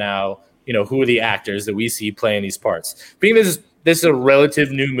 years from now, who are the actors that we see playing these parts. Being this is a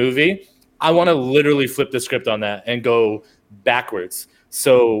relative new movie, I want to literally flip the script on that and go backwards.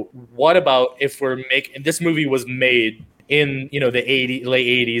 So what about if we're making this movie was made in the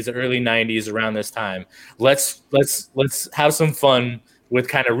late 80s, early 90s, around this time? Let's have some fun with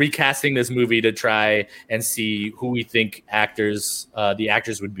kind of recasting this movie to try and see who we think the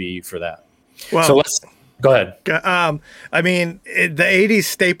actors would be for that. Well, so let's go ahead. I mean, the 80s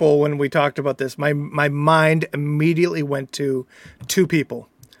staple, when we talked about this, my mind immediately went to 2 people.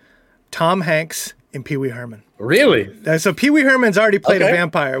 Tom Hanks and Pee Wee Herman. Really? So Pee Wee Herman's already played a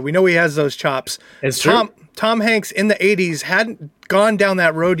vampire. We know he has those chops. It's true. Tom Hanks in the 80s hadn't gone down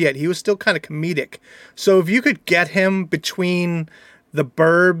that road yet. He was still kind of comedic. So if you could get him between The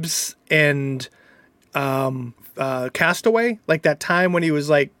Burbs and Castaway, like that time when he was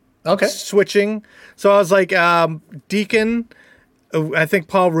like switching. So I was like, Deacon, I think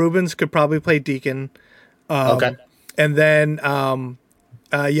Paul Rubens could probably play Deacon. And then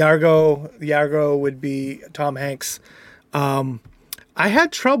Yargo would be Tom Hanks. I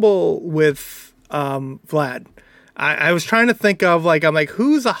had trouble with Vlad. I was trying to think of I'm like,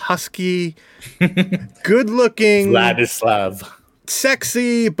 who's a husky, good-looking Vladislav,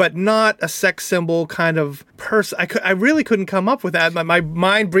 sexy but not a sex symbol kind of person. I really couldn't come up with that. My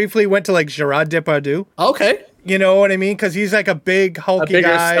mind briefly went to like Gerard Depardieu. Okay. You know what I mean? Because he's like a big, hulky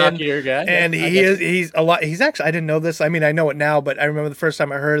guy. Stockier guy. And he's a lot. He's actually, I didn't know this. I mean, I know it now, but I remember the first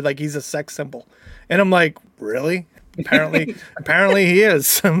time I heard he's a sex symbol. And I'm like, really? Apparently he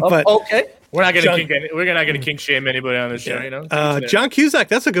is. But Okay, we're not gonna John- kink shame anybody on this show. You know, John Cusack,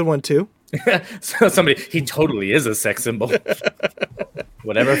 that's a good one too. so he totally is a sex symbol.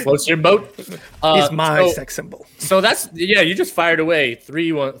 Whatever floats your boat. He's my sex symbol. So you just fired away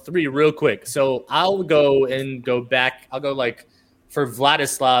three real quick. So I'll go back. I'll go like for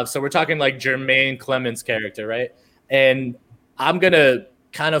Vladislav. So we're talking like Jermaine Clement's character, right? And I'm gonna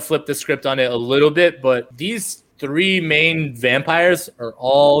kind of flip the script on it a little bit, but these three main vampires are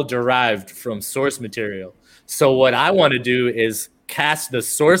all derived from source material. So what I want to do is cast the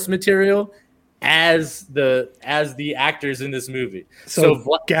source material as the actors in this movie. So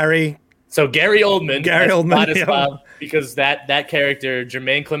Gary Oldman, yeah. because that character,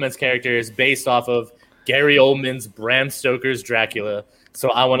 Jermaine Clement's character, is based off of Gary Oldman's Bram Stoker's Dracula. So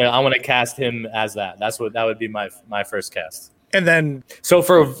I want to cast him as that. That would be my first cast. And then so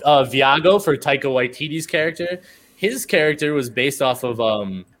for Viago, for Taika Waititi's character, his character was based off of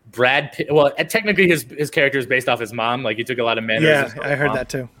Brad Pitt. Well, technically his character is based off his mom. Like he took a lot of mannerisms. Yeah, I heard that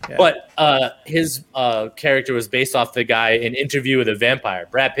too. Yeah. But his character was based off the guy in Interview with a Vampire,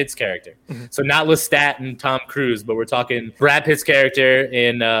 Brad Pitt's character. Mm-hmm. So not Lestat and Tom Cruise, but we're talking Brad Pitt's character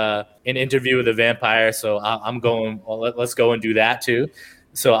in Interview with a Vampire. So I'm going. Well, let's go and do that too.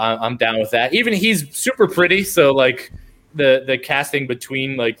 So I'm down with that. Even he's super pretty. So like the casting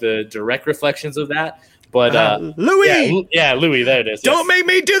between like the direct reflections of that. But Louis, Louis, there it is. Don't make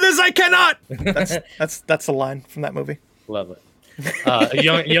me do this. I cannot. That's the line from that movie. Love it.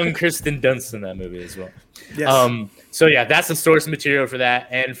 Young Kirsten Dunst in that movie as well. Yes. So yeah, that's the source material for that.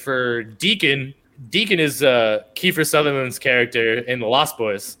 And for Deacon is Kiefer Sutherland's character in The Lost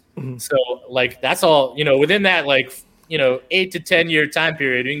Boys. Mm-hmm. So like that's all within that 8 to 10 year time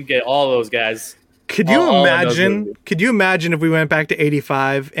period, we can get all those guys. Could you imagine if we went back to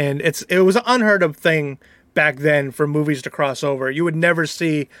 85 and it was an unheard of thing back then for movies to cross over? You would never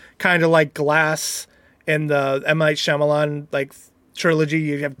see kind of like Glass and the M. Night Shyamalan like trilogy.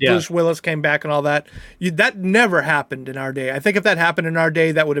 You have Bruce Willis came back and all that. That never happened in our day. I think if that happened in our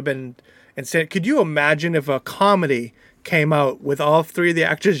day, that would have been insane. Could you imagine if a comedy came out with all three of the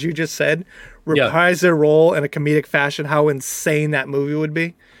actors you just said reprise their role in a comedic fashion? How insane that movie would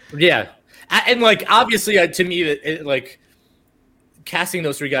be. Yeah. And like obviously to me casting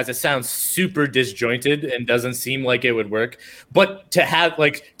those three guys, it sounds super disjointed and doesn't seem like it would work. But to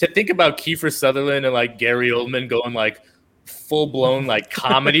think about Kiefer Sutherland and like Gary Oldman going like full blown like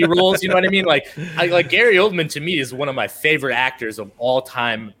comedy roles, you know what I mean? Like Gary Oldman to me is one of my favorite actors of all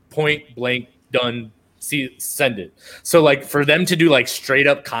time. Point blank done. Send it. So like for them to do like straight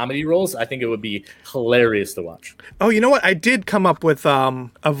up comedy roles, I think it would be hilarious to watch. Oh, you know what? I did come up with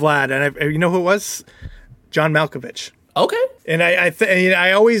a Vlad, and you know who it was? John Malkovich. Okay. And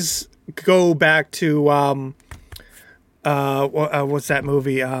I always go back to what's that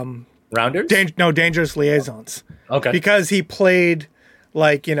movie? Rounders? Dangerous Liaisons. Okay. Because he played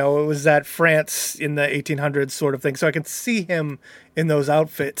like, it was that France in the 1800s sort of thing. So I can see him in those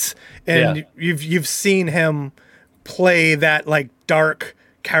outfits. And you've seen him play that like dark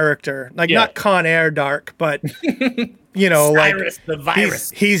character. Like not Con Air dark, but Cyrus, the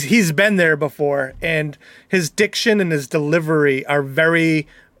virus. He's been there before, and his diction and his delivery are very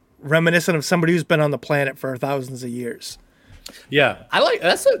reminiscent of somebody who's been on the planet for thousands of years. Yeah. I like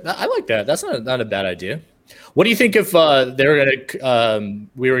that. That's not a bad idea. What do you think if we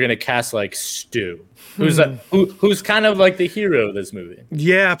were gonna cast like Stu, who's kind of like the hero of this movie?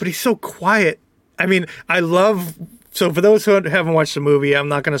 Yeah, but he's so quiet. I mean, so for those who haven't watched the movie, I'm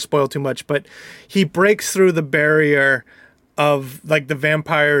not going to spoil too much, but he breaks through the barrier of like the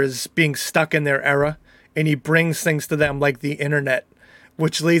vampires being stuck in their era, and he brings things to them like the internet,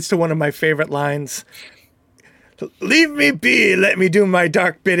 which leads to one of my favorite lines. Leave me be, let me do my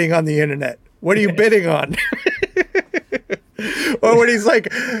dark bidding on the internet. What are you bidding on? Or when he's like,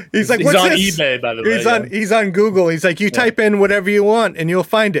 what's on this? eBay, by the way. He's on Google. He's like, you type in whatever you want and you'll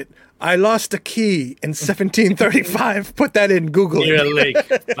find it. I lost a key in 1735. Put that in Google. Near a lake.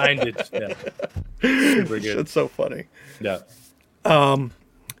 Find it. Yeah. Super good. That's so funny. Yeah.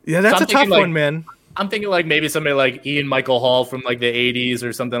 Yeah, that's a tough one, man. I'm thinking like maybe somebody like Ian Michael Hall from like the 80s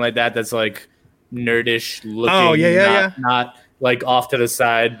or something like that. That's like nerdish looking. Oh, yeah. Not like off to the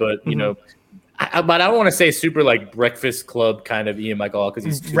side, but you know. But I don't want to say super like Breakfast Club kind of Ian Michael Hall because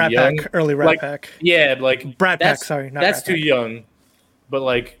he's too young. Early Rat Pack. Yeah, like Brat Pack. Sorry, not that's Rat too Pack. young. But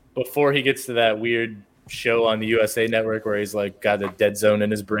like before he gets to that weird show on the USA Network where he's like got a dead zone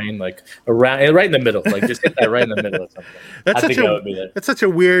in his brain, like around right in the middle, like just hit that right in the middle of something. That would be there. It's such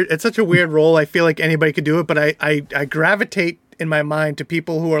a weird role. I feel like anybody could do it, but I gravitate in my mind to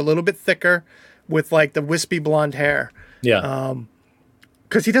people who are a little bit thicker with like the wispy blonde hair. Yeah.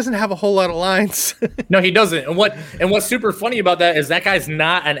 Because he doesn't have a whole lot of lines. No, he doesn't. And what's super funny about that is that guy's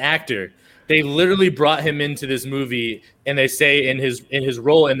not an actor. They literally brought him into this movie, and they say in his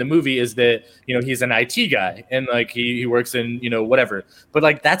role in the movie is that, you know, he's an IT guy and like he works in, you know, whatever. But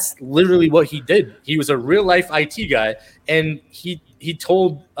like that's literally what he did. He was a real life IT guy, and he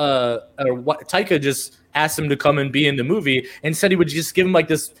told Taika just asked him to come and be in the movie and said he would just give him like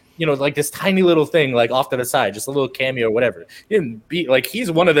this, you know, like this tiny little thing like off to the side, just a little cameo or whatever. He didn't be like, he's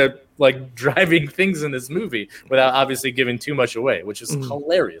one of the like driving things in this movie without obviously giving too much away, which is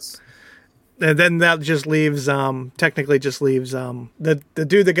hilarious. And then that just leaves, technically just leaves the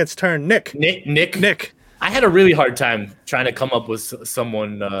dude that gets turned, Nick. Nick. I had a really hard time trying to come up with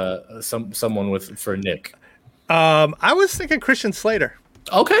someone for Nick. I was thinking Christian Slater.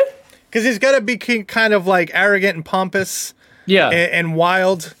 Okay. Because he's got to be kind of like arrogant and pompous. Yeah. And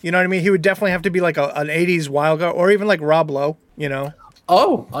wild. You know what I mean? He would definitely have to be like an 80s wild guy, or even like Rob Lowe, you know?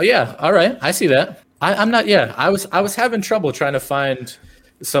 Oh yeah. All right. I see that. I'm not. Yeah. I was having trouble trying to find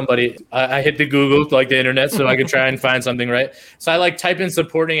somebody. I hit the Google, like the internet, so I could try and find something, right? So I like type in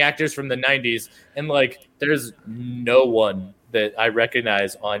supporting actors from the 90s, and like there's no one that I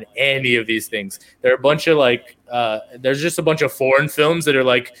recognize on any of these things. There are a bunch of like there's just a bunch of foreign films that are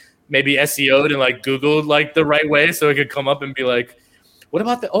like maybe SEO'd and like Googled like the right way so it could come up and be like, what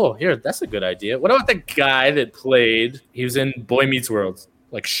about that's a good idea. What about the guy that he was in Boy Meets World,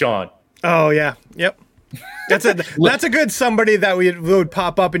 like Sean? Oh yeah. Yep. That's a good somebody that would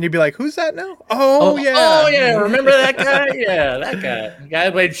pop up and you'd be like, who's that now? Oh yeah. Remember that guy? Yeah, that guy. The guy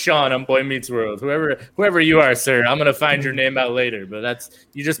played Sean on Boy Meets World. Whoever you are, sir, I'm gonna find your name out later. But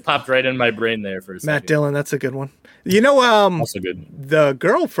you just popped right in my brain there for a second. Matt Dillon, that's a good one. You know, also good. The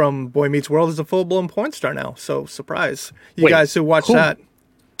girl from Boy Meets World is a full blown porn star now. So surprise, you guys who watched that.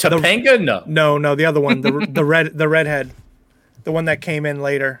 Topanga? No, the other one, the redhead, the one that came in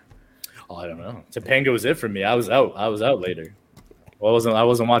later. Oh, I don't know. Topanga was it for me. I was out later. Well, I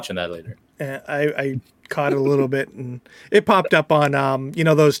wasn't watching that later. I caught it a little bit, and it popped up on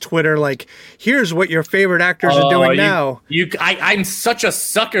those Twitter like, here's what your favorite actors are doing now. I'm such a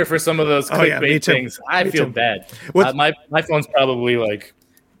sucker for some of those clickbait things. I feel bad. My phone's probably like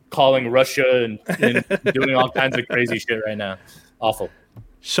calling Russia and doing all kinds of crazy shit right now. Awful.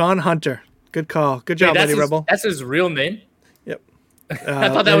 Sean Hunter, good call. Good job, Lady Rebel. That's his real name. Yep. I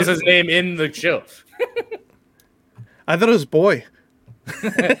thought that was his name in the show. I thought it was Boy.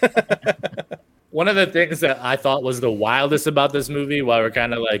 One of the things that I thought was the wildest about this movie, while we're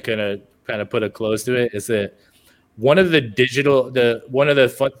kind of put a close to it, is that one of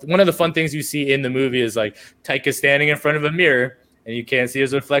the fun things you see in the movie is like Taika standing in front of a mirror and you can't see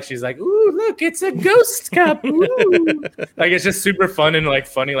his reflection. He's like, "Ooh, look, it's a ghost cup." Ooh. Like it's just super fun and like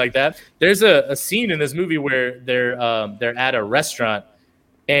funny like that. There's a scene in this movie where they're at a restaurant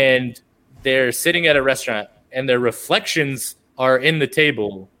and they're sitting at a restaurant and their reflections are in the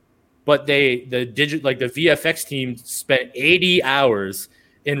table, but the VFX team spent 80 hours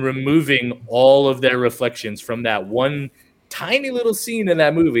in removing all of their reflections from that one tiny little scene in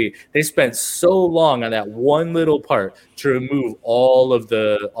that movie. They spent so long on that one little part to remove all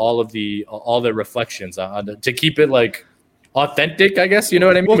the reflections to keep it like authentic, I guess. You know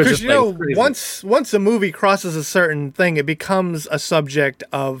what I mean? Well, because once a movie crosses a certain thing, it becomes a subject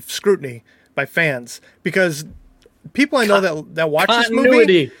of scrutiny by fans, because people I know that watch this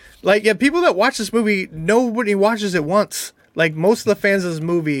movie, people that watch this movie, nobody watches it once. Like most of the fans of this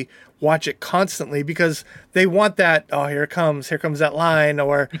movie watch it constantly because they want that. Oh, here comes that line,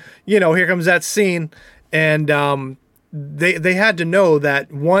 or here comes that scene, and they had to know that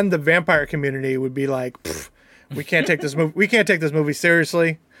the vampire community would be like, we can't take this movie. We can't take this movie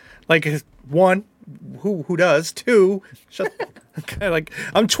seriously. Like one, who does? Two, like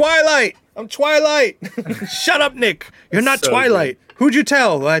I'm Twilight. Shut up, Nick. You're not so Twilight. Good. Who'd you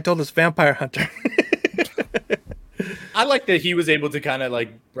tell? Well, I told this vampire hunter. I like that he was able to kind of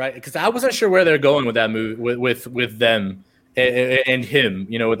like, right, because I wasn't sure where they're going with that movie with them and him,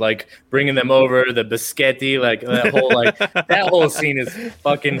 with like bringing them over, the biscotti, like that whole scene is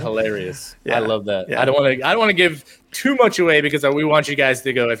fucking hilarious. Yeah. I love that. Yeah. I don't want to give too much away because we want you guys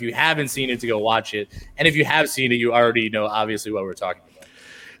to go, if you haven't seen it, to go watch it, and if you have seen it, you already know obviously what we're talking about.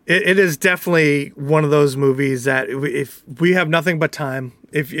 It is definitely one of those movies that if we have nothing but time,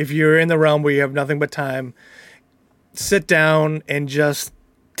 if you're in the realm where you have nothing but time, sit down and just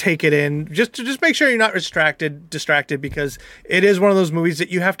take it in. Just make sure you're not distracted, because it is one of those movies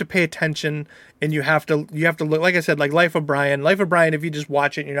that you have to pay attention and you have to look. Like I said, like Life of Brian. Life of Brian, if you just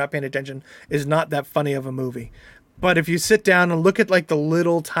watch it and you're not paying attention, is not that funny of a movie. But if you sit down and look at like the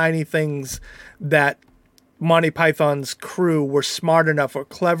little tiny things that Monty Python's crew were smart enough or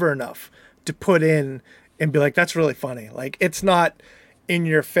clever enough to put in and be like, that's really funny. Like, it's not in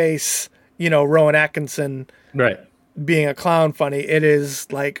your face, Rowan Atkinson Right. being a clown funny. It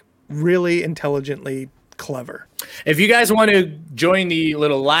is like really intelligently clever. If you guys want to join the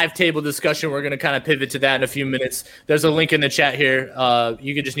little live table discussion, we're going to kind of pivot to that in a few minutes. There's a link in the chat here.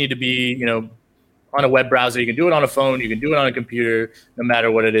 You could just need to be, on a web browser. You can do it on a phone. You can do it on a computer, no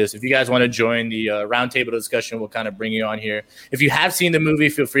matter what it is. If you guys want to join the roundtable discussion, we'll kind of bring you on here. If you have seen the movie,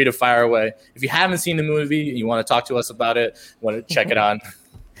 feel free to fire away. If you haven't seen the movie and you want to talk to us about it, want to check it on,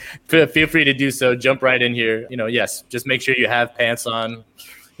 feel free to do so. Jump right in here. Yes, just make sure you have pants on.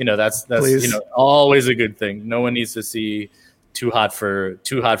 That's Please. Always a good thing. No one needs to see too hot for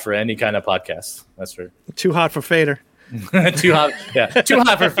any kind of podcast. That's for Too hot for Fader. too hot. Yeah, too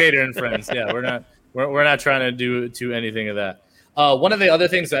hot for Fader and friends. Yeah, we're not trying to do anything of that. One of the other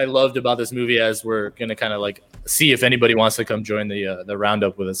things I loved about this movie, as we're gonna kind of like see if anybody wants to come join the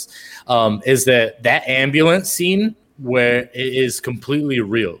roundup with us, is that ambulance scene where it is completely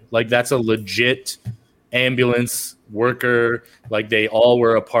real. Like, that's a legit ambulance worker. Like, they all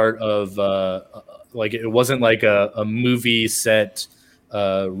were a part of. Like, it wasn't like a movie set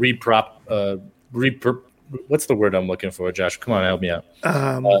what's the word I'm looking for, Josh? Come on, help me out.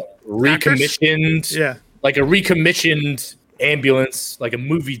 Recommissioned. Yeah. Like a recommissioned ambulance, like a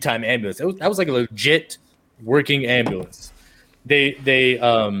movie time ambulance. That was like a legit working ambulance. They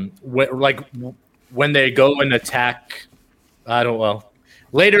when they go and attack,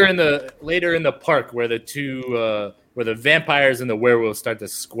 later in the park where the vampires and the werewolves start to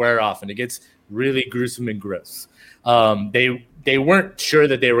square off and it gets really gruesome and gross. They weren't sure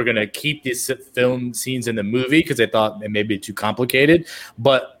that they were going to keep these film scenes in the movie because they thought it may be too complicated,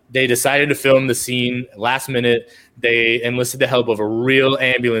 but they decided to film the scene last minute. They enlisted the help of a real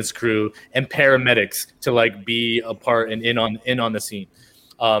ambulance crew and paramedics to like be a part and in on the scene.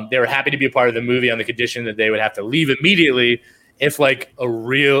 They were happy to be a part of the movie on the condition that they would have to leave immediately if like a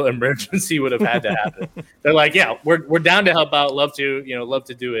real emergency would have had to happen. They're like, yeah, we're down to help out, love to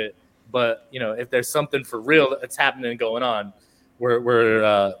do it, but if there's something for real that's happening and going on, we're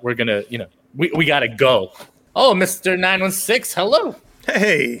gonna we gotta go. Oh, Mr. 916, hello.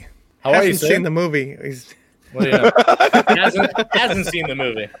 Hey, how are you? Hasn't seen the movie. He's... Well, hasn't seen the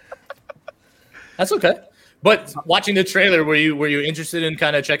movie. That's okay. But watching the trailer, were you interested in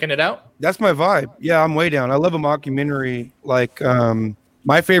kind of checking it out? That's my vibe. Yeah, I'm way down. I love a mockumentary. Like,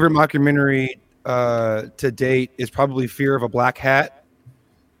 my favorite mockumentary to date is probably Fear of a Black Hat.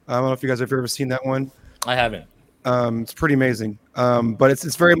 I don't know if you guys have ever seen that one. I haven't. It's pretty amazing. But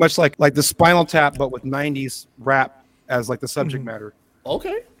it's very much like the Spinal Tap, but with 90s rap as like the subject matter.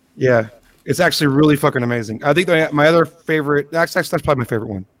 Okay. Yeah, it's actually really fucking amazing. I think my other favorite, that's probably my favorite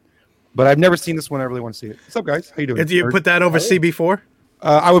one. But I've never seen this one. I really want to see it. What's up, guys? How you doing? Did you put that over CB4?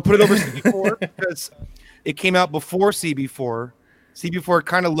 I would put it over CB4 because it came out before CB4. CB4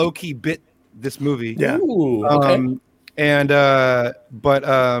 kind of low key bit this movie. Yeah. Ooh, okay. But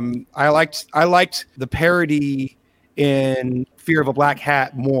I liked the parody in Fear of a Black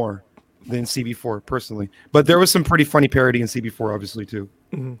Hat more than CB4 personally. But there was some pretty funny parody in CB4, obviously too.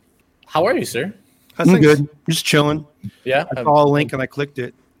 Mm-hmm. How are you, sir? I'm good. Just chilling. Yeah. I saw a link and I clicked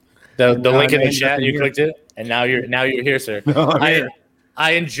it. The link in the chat, you clicked it, and now you're here, sir.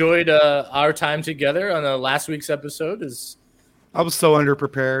 I enjoyed our time together on last week's episode. I was so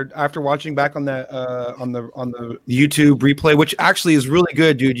underprepared after watching back on that on the YouTube replay, which actually is really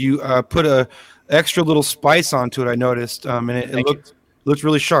good, dude. You put a extra little spice onto it. I noticed, and it looked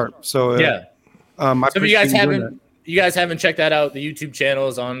really sharp. So yeah. So if you guys haven't checked that out, the YouTube channel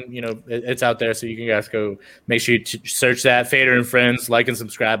is on. It's out there, so you can guys go make sure you search that Fader and Friends, like and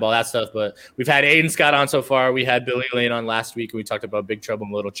subscribe, all that stuff. But we've had Aiden Scott on so far. We had Billy Lane on last week, and we talked about Big Trouble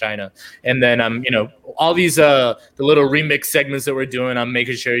in Little China. And then all these the little remix segments that we're doing. I'm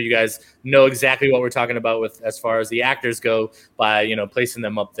making sure you guys know exactly what we're talking about with as far as the actors go by placing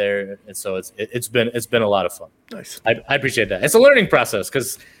them up there. And so it's been a lot of fun. Nice. I appreciate that. It's a learning process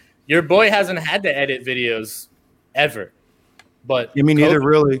because your boy hasn't had to edit videos ever, but you mean neither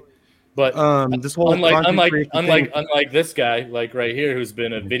really. But this whole unlike this guy, like right here, who's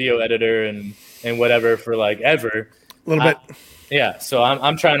been a video editor and whatever for like ever, a little bit. Yeah, so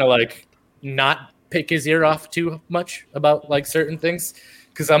I'm trying to like not pick his ear off too much about like certain things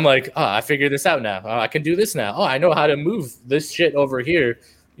because I'm like, I figured this out now. I can do this now. I know how to move this shit over here,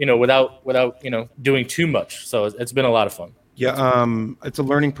 without doing too much. So it's been a lot of fun. Yeah, it's a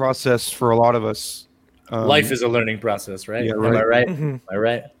learning process for a lot of us. Life is a learning process, right? Yeah, Am I right? Mhm. Am I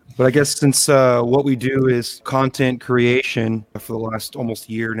right? But I guess since what we do is content creation for the last almost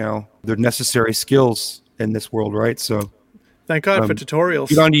year now, they're necessary skills in this world, right? So Thank God for tutorials.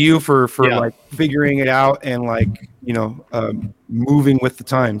 good on to you for Yeah. like figuring it out and like moving with the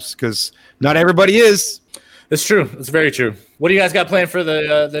times, because not everybody is. It's true. It's very true. What do you guys got planned for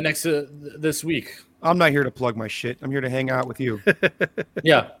the next this week? I'm not here to plug my shit. I'm here to hang out with you.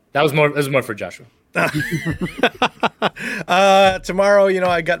 Yeah, that was more for Joshua. Tomorrow,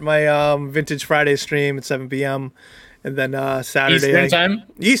 I got my Vintage Friday stream at 7 p.m. And then Saturday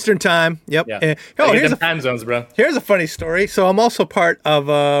Eastern time. Yep. Yeah. And, Here's the time zones, bro. Here's a funny story. So I'm also part of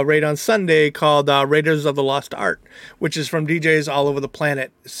a raid on Sunday called Raiders of the Lost Art, which is from DJs all over the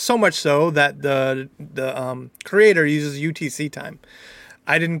planet. So much so that the creator uses UTC time.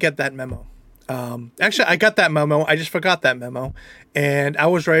 I didn't get that memo. Actually, I got that memo. I just forgot that memo. And I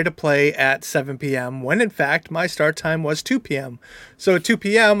was ready to play at 7 p.m. when, in fact, my start time was 2 p.m. So at 2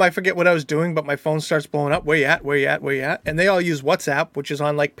 p.m., I forget what I was doing, but my phone starts blowing up. Where you at? Where you at? Where you at? And they all use WhatsApp, which is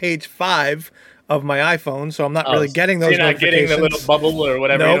on like page 5 of my iPhone. So I'm not really getting those You're not getting the little bubble or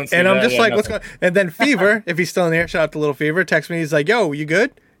whatever. Nope. You don't see And I'm that. just Yeah, like, nothing. what's going on? And then Fever, if he's still in there, shout out to Little Fever, texts me. He's like, yo, you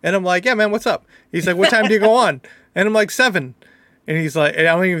good? And I'm like, yeah, man, what's up? He's like, what time do you go on? And I'm like, 7. And he's like, and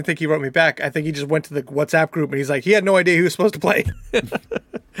I don't even think he wrote me back. I think he just went to the WhatsApp group and he's like, he had no idea he was supposed to play.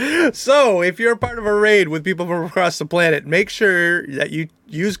 So if you're a part of a raid with people from across the planet, make sure that you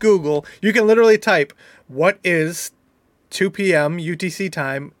use Google. You can literally type, what is 2 p.m. UTC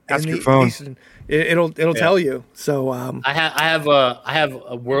time? Ask your phone. Eastern. It'll tell you. So I have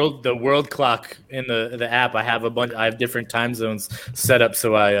the world clock in the app. I have different time zones set up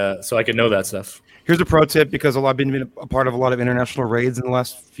so I can know that stuff. Here's a pro tip, because I've been a part of a lot of international raids in the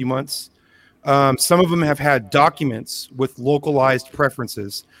last few months. Some of them have had documents with localized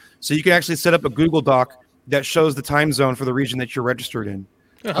preferences. So you can actually set up a Google Doc that shows the time zone for the region that you're registered in.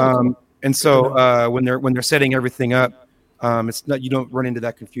 And so when they're setting everything up, it's not, you don't run into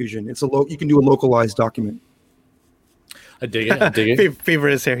that confusion. It's you can do a localized document. I dig it. Fever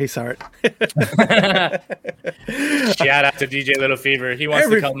is here. He saw it. Shout out to DJ Little Fever. He wants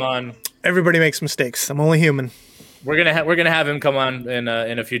to come on. Everybody makes mistakes. I'm only human. We're gonna have him come on in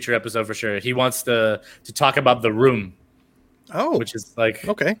a future episode for sure. He wants to talk about The Room. Oh, which is like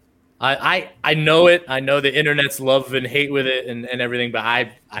okay. I know it. I know the internet's love and hate with it and everything, but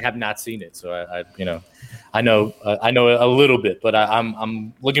I have not seen it, so I know a little bit, but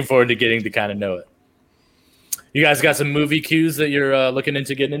I'm looking forward to getting to kind of know it. You guys got some movie cues that you're looking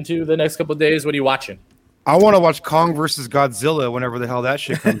into getting into the next couple of days? What are you watching? I want to watch Kong versus Godzilla whenever the hell that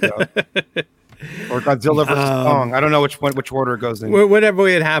shit comes out, or Godzilla versus Kong. I don't know which order it goes in. Whatever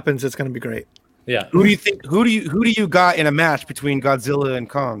way it happens, it's going to be great. Yeah. Who do you think? Who do you got in a match between Godzilla and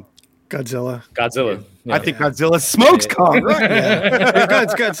Kong? Godzilla. Yeah. I think Godzilla smokes Kong. Right?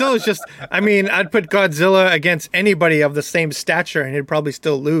 Godzilla's just. I mean, I'd put Godzilla against anybody of the same stature, and he'd probably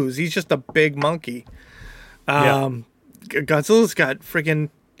still lose. He's just a big monkey. Godzilla's got freaking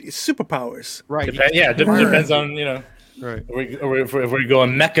superpowers. Right. Depends on Right. If we're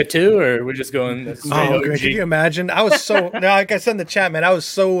going mecha too, or we're just going. Can you imagine? I was so like I said in the chat, man. I was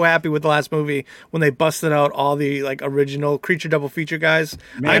so happy with the last movie when they busted out all the like original Creature double feature guys.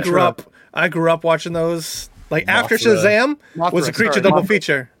 I grew up watching those. Like after Shazam was a Creature double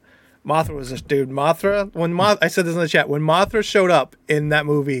feature. Mothra was this dude. Mothra. I said this in the chat. When Mothra showed up in that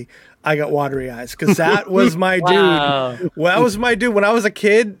movie, I got watery eyes because that was my dude. Well, that was my dude when I was a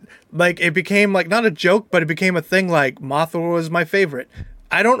kid. Like it became like not a joke, but it became a thing. Like Mothra was my favorite.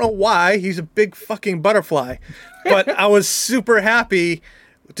 I don't know why. He's a big fucking butterfly, but I was super happy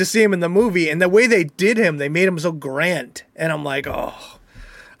to see him in the movie. And the way they did him, they made him so grand. And I'm like, oh,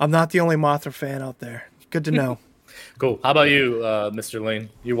 I'm not the only Mothra fan out there. Good to know. Cool. How about you, Mr. Lane?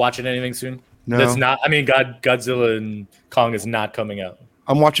 You watching anything soon? No. That's not. I mean, Godzilla and Kong is not coming out.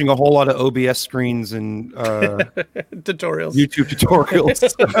 I'm watching a whole lot of OBS screens and tutorials, YouTube tutorials.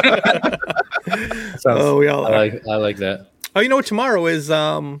 We all are. I like that. Oh, you know what tomorrow is?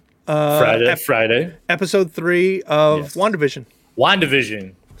 Friday. Episode 3 of WandaVision.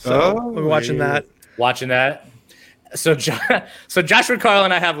 WandaVision. So we're watching that. So Joshua Carl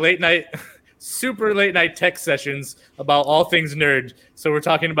and I have super late night tech sessions about all things nerd. So we're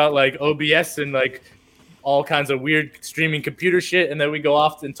talking about like OBS and like all kinds of weird streaming computer shit, and then we go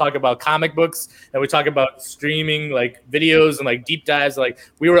off and talk about comic books, and we talk about streaming like videos and like deep dives. Like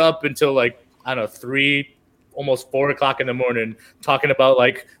we were up until like I don't know 3, almost 4 o'clock in the morning talking about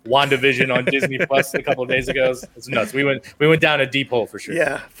like WandaVision on Disney Plus a couple of days ago. It's nuts. We went down a deep hole for sure.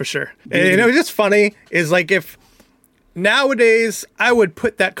 Yeah, for sure. And it's just funny is like if Nowadays, I would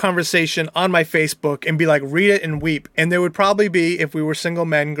put that conversation on my Facebook and be like, read it and weep. And there would probably be, if we were single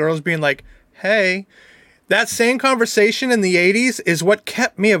men, girls being like, hey, that same conversation in the 80s is what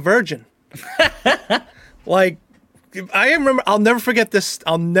kept me a virgin. Like, I remember, I'll never forget this.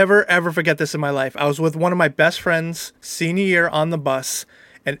 I'll never, ever forget this in my life. I was with one of my best friends senior year on the bus,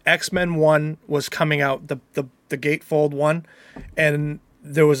 and X-Men 1 was coming out, the gatefold one. And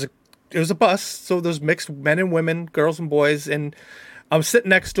it was a bus, so there's mixed men and women, girls and boys, and I'm sitting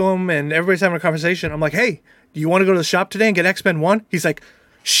next to him, and everybody's having a conversation. I'm like, hey, do you want to go to the shop today and get X-Men 1? He's like,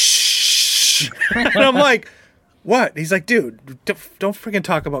 shh. And I'm like, what? He's like, dude, don't freaking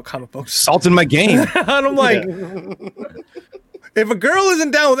talk about comic books. Salt in my game. And I'm like, if a girl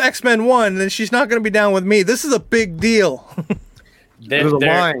isn't down with X-Men 1, then she's not going to be down with me. This is a big deal. There's a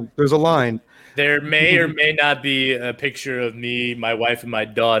line. There's a line. There may or may not be a picture of me, my wife, and my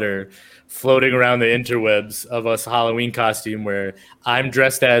daughter floating around the interwebs of us Halloween costume where I'm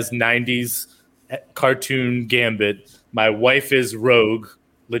dressed as 90s cartoon Gambit. My wife is Rogue,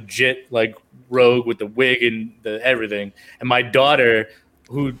 legit like Rogue with the wig and the everything. And my daughter,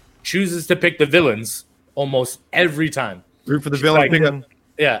 who chooses to pick the villains almost every time. Root for the villain. Like,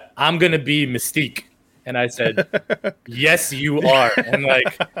 yeah, I'm going to be Mystique. And I said, yes, you are. And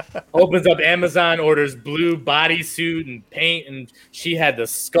like opens up Amazon, orders blue bodysuit and paint. And she had the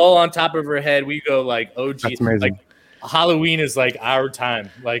skull on top of her head. We go like, oh, geez. That's amazing. Like Halloween is like our time.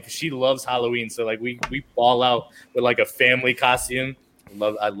 Like she loves Halloween. So like we ball out with like a family costume.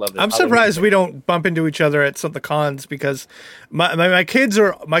 I love it. I'm surprised we don't bump into each other at some of the cons because my kids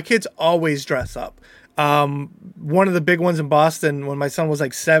always dress up. One of the big ones in Boston, when my son was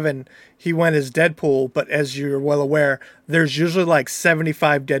like 7, he went as Deadpool, but as you're well aware, there's usually like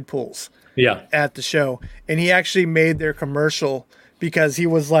 75 Deadpools at the show. And he actually made their commercial because he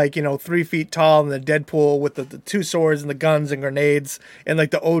was like, 3 feet tall and the Deadpool with the 2 swords and the guns and grenades and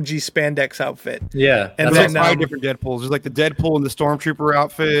like the OG spandex outfit. Yeah. And there's like 5 different Deadpools. There's like the Deadpool and the Stormtrooper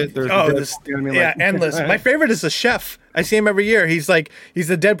outfit. There's endless. My favorite is the chef. I see him every year. He's the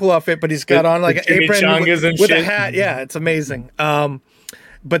Deadpool outfit, but he's got on like an apron with a hat. Yeah, it's amazing.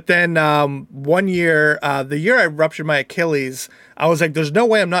 But then one year, the year I ruptured my Achilles, I was like, there's no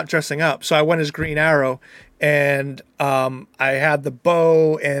way I'm not dressing up. So I went as Green Arrow, and I had the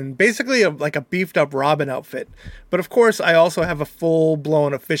bow and basically like a beefed up Robin outfit. But of course, I also have a full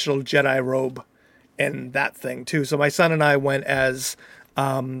blown official Jedi robe and that thing too. So my son and I went as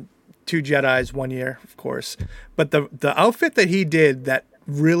 2 Jedis one year, of course. But the outfit that he did that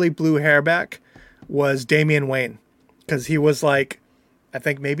really blew hair back was Damian Wayne, because he was like, I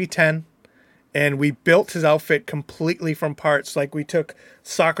think maybe 10. And we built his outfit completely from parts. Like we took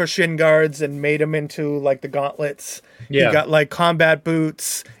soccer shin guards and made them into like the gauntlets. Yeah. He got like combat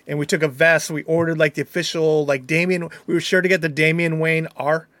boots, and we took a vest. We ordered like the official like Damian. We were sure to get the Damian Wayne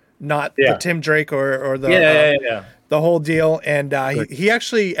R, not the Tim Drake or the the whole deal. And he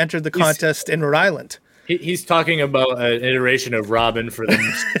actually entered the contest in Rhode Island. He's talking about an iteration of Robin for the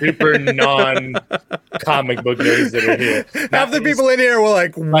super non-comic book nerds that are here. Half the people in here were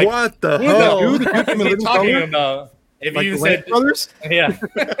like, what the hell? Who's he talking about? If like you said brothers? Yeah.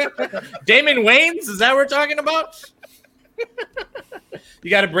 Damon Wayans? Is that what we're talking about? You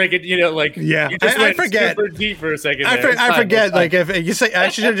got to break it, like yeah. You just I forget. Super deep for a second. I forget. Like if you say, I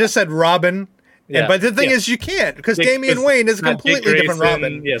should have just said Robin. Yeah. But the thing is, you can't, because Damian Wayne is a completely different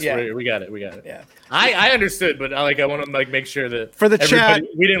Robin. Yes, we got it. Yeah, I understood, but I want to make sure that for the chat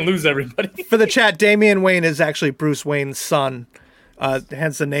we didn't lose everybody. For the chat, Damian Wayne is actually Bruce Wayne's son,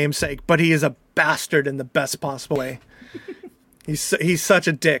 hence the namesake. But he is a bastard in the best possible way. He's such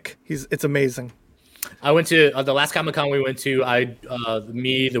a dick. It's amazing. I went to the last Comic-Con we went to.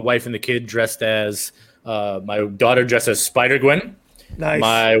 Me, the wife, and the kid dressed as my daughter dressed as Spider-Gwen. Nice.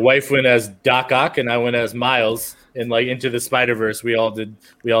 My wife went as Doc Ock, and I went as Miles. And like Into the Spider-Verse, we all did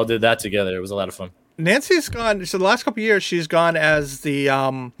that together. It was a lot of fun. Nancy's gone. So the last couple of years, she's gone as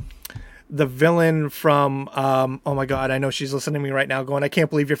the villain from. Oh my God, I know she's listening to me right now. Going, I can't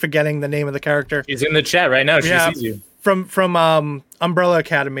believe you're forgetting the name of the character. She's in the chat right now. She sees you from Umbrella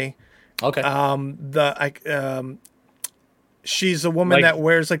Academy. Okay. She's a woman that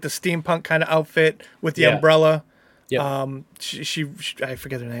wears like the steampunk kind of outfit with the umbrella. Yeah. She I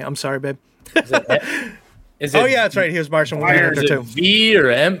forget her name. I'm sorry, babe. Is it oh yeah, that's right. He was Martian character too. V or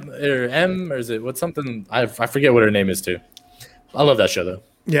M or is it what's something? I forget what her name is too. I love that show though.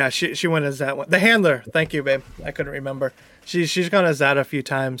 Yeah, she went as that one. The Handler. Thank you, babe. I couldn't remember. She's gone as that a few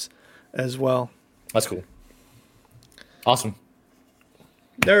times as well. That's cool. Awesome.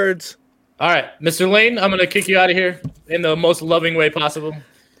 Nerds. All right, Mr. Lane, I'm gonna kick you out of here in the most loving way possible.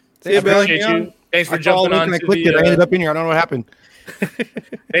 See you, Billy. Appreciate you. Thanks for I called jumping Luke on. and I clicked it. I ended up in here. I don't know what happened.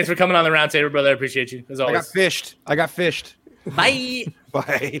 Thanks for coming on the round table, brother. I appreciate you as I always. got fished. Bye.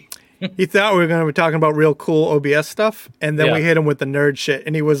 Bye. He thought we were going to be talking about real cool OBS stuff, and then Yeah. we hit him with the nerd shit,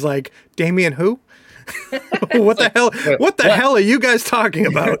 and he was like, "Damien, who? What the hell? What the hell are you guys talking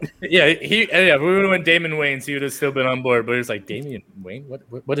about?" Yeah, if we would have went Damon Wayans, he would have still been on board. But he was like, Damian Wayne,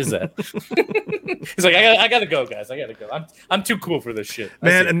 what is that? He's like, I gotta go, guys. I gotta go. I'm too cool for this shit.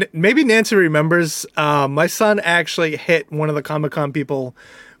 Man, and maybe Nancy remembers. My son actually hit one of the Comic-Con people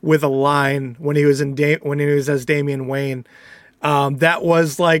with a line when he was as Damian Wayne. That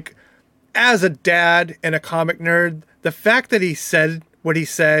was like, as a dad and a comic nerd, the fact that he said what he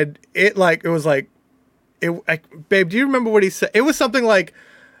said, babe, do you remember what he said? It was something like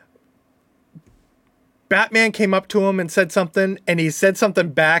Batman came up to him and said something, and he said something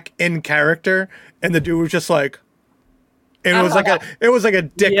back in character, and the dude was just like, and it was like a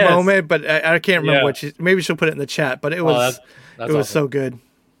dick moment, but I can't remember maybe she'll put it in the chat, but it was that's it was awesome. so good.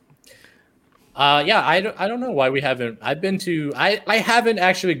 I don't know why we haven't. I haven't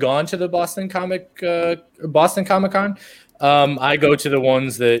actually gone to the Boston Comic Con. I go to the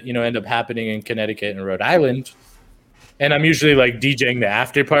ones that end up happening in Connecticut and Rhode Island, and I'm usually like DJing the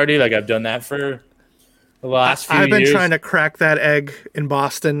after party. Like I've done that for the last few years. I've been trying to crack that egg in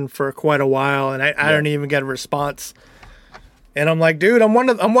Boston for quite a while, and I don't even get a response. And I'm like, dude, I'm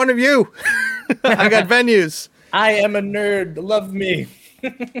one of you. I got venues. I am a nerd. Love me.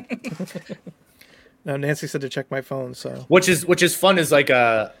 No, Nancy said to check my phone. So which is fun is like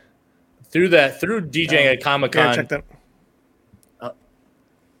through DJing at Comic Con. Yeah, check that.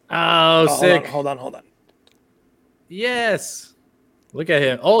 Sick. Hold on. Yes. Look at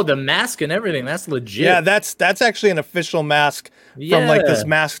him. Oh, the mask and everything. That's legit. Yeah, that's actually an official mask from like this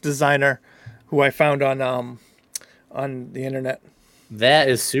mask designer who I found on the internet. That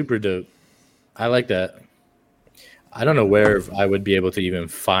is super dope. I like that. I don't know where I would be able to even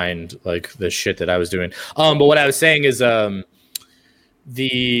find like the shit that I was doing. But what I was saying is through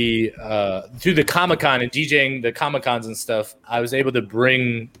the Comic-Con and DJing the Comic-Cons and stuff, I was able to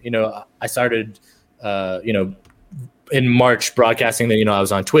bring, I started in March broadcasting that, I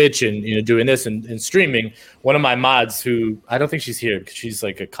was on Twitch and, doing this and streaming. One of my mods who, I don't think she's here because she's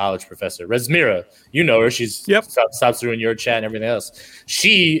like a college professor, Resmira, you know her. She's stops through in your chat and everything else.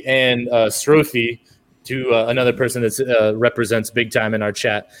 She and Strothy, to another person that represents big time in our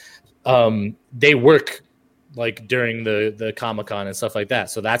chat, they work like during the Comic-Con and stuff like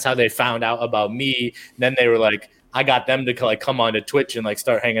that. So that's how they found out about me. And then they were like, I got them to like come on to Twitch and like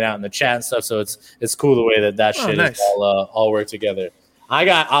start hanging out in the chat and stuff. So it's cool the way that shit nice. is all work together.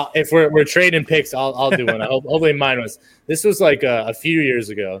 If we're trading picks, I'll do one. Hopefully mine was. This was like a few years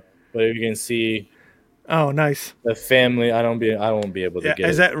ago, but if you can see. Oh, nice. The family. I won't be able to get.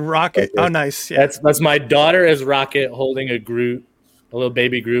 Is that Rocket? Oh, nice. Yeah. That's my daughter is Rocket holding a Groot, a little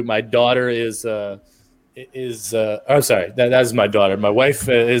baby Groot. My daughter is sorry, that's my daughter. My wife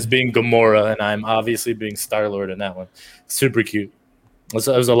is being Gamora, and I'm obviously being Star-Lord in that one. Super cute. It was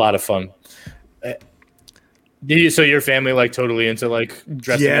a lot of fun. So your family like totally into like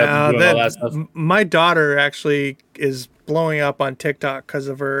dressing up and doing all that stuff? My daughter actually is blowing up on TikTok because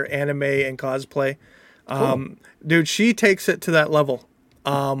of her anime and cosplay. Cool. Dude, she takes it to that level.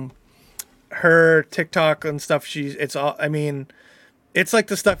 Her TikTok and stuff, it's like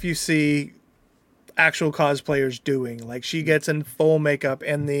the stuff you see actual cosplayers doing. Like she gets in full makeup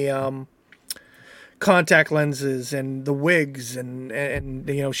and the contact lenses and the wigs and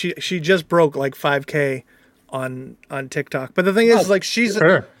she just broke like 5K on TikTok. But the thing is, like she's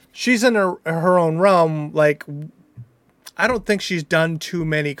in her own realm. Like I don't think she's done too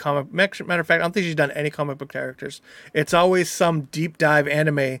many matter of fact, I don't think she's done any comic book characters. It's always some deep dive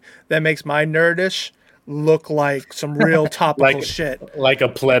anime that makes my nerdish look like some real topical shit. Like a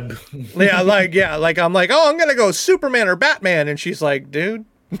pleb. Like I'm like, oh, I'm gonna go Superman or Batman, and she's like, dude,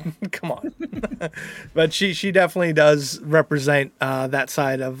 come on. But she definitely does represent that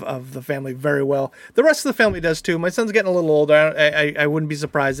side of the family very well. The rest of the family does too. My son's getting a little older. I wouldn't be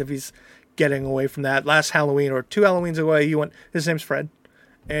surprised if he's getting away from that. Last Halloween or 2 Halloweens ago, his name's Fred,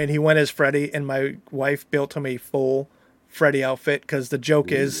 and he went as Freddy, and my wife built him a full Freddy outfit because the joke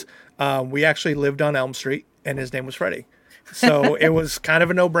is we actually lived on Elm Street and his name was Freddy, so it was kind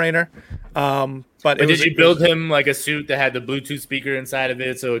of a no-brainer. But did you build him like a suit that had the Bluetooth speaker inside of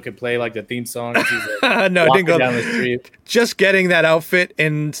it so it could play like the theme song? No, it didn't go down the street. Just getting that outfit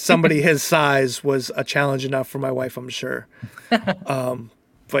in somebody his size was a challenge enough for my wife, I'm sure.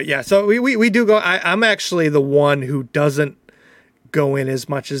 But yeah, so we do go. I'm actually the one who doesn't go in as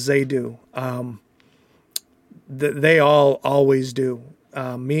much as they do. They all always do.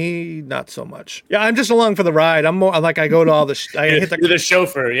 Me, not so much. Yeah, I'm just along for the ride. I'm more like I go to all the. You're the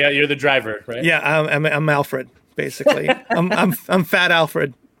chauffeur. Yeah, you're the driver, right? Yeah, I'm Alfred, basically. I'm Fat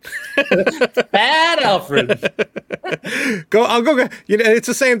Alfred. Fat Alfred. I'll go. You know, it's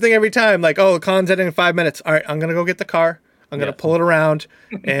the same thing every time. Like, oh, con's ending in 5 minutes. All right, I'm gonna go get the car. I'm gonna pull it around,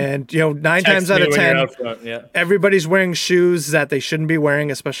 and 9 times out of 10, everybody's wearing shoes that they shouldn't be wearing,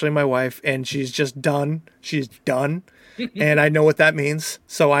 especially my wife, and she's just done. She's done, and I know what that means.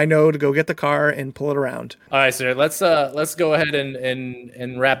 So I know to go get the car and pull it around. All right, sir. Let's go ahead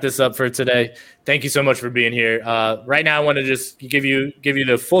and wrap this up for today. Thank you so much for being here. Right now, I want to just give you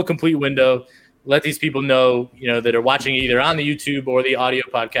the full complete window. Let these people know, that are watching either on the YouTube or the audio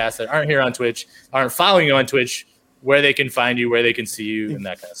podcast that aren't here on Twitch, aren't following you on Twitch, where they can find you, where they can see you, and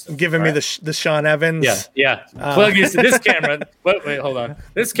that kind of stuff. Giving me the Sean Evans. Yeah. Plug this camera. Wait, hold on.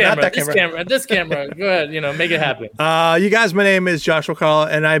 This camera. Go ahead. Make it happen. You guys, my name is Joshua Carl,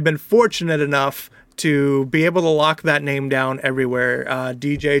 and I've been fortunate enough to be able to lock that name down everywhere.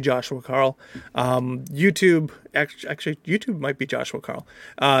 DJ Joshua Carl. YouTube, actually, YouTube might be Joshua Carl.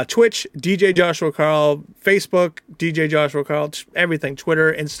 Twitch, DJ Joshua Carl. Facebook, DJ Joshua Carl. Everything.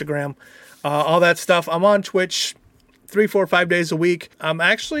 Twitter, Instagram, all that stuff. I'm on Twitch 3, 4, 5 days a week. I'm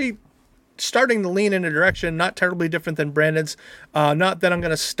actually starting to lean in a direction not terribly different than Brandon's. Not that I'm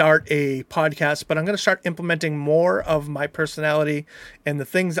going to start a podcast, but I'm going to start implementing more of my personality and the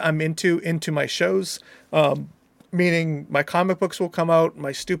things I'm into my shows. Meaning my comic books will come out,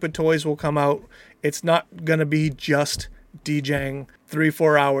 my stupid toys will come out. It's not going to be just DJing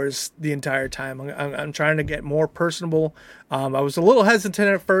 3-4 hours the entire time. I'm trying to get more personable. I was a little hesitant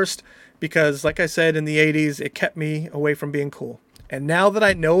at first because, like I said, in the 80s, it kept me away from being cool. And now that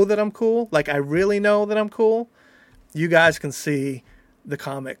I know that I'm cool, like I really know that I'm cool, you guys can see the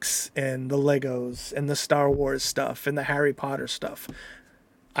comics and the Legos and the Star Wars stuff and the Harry Potter stuff.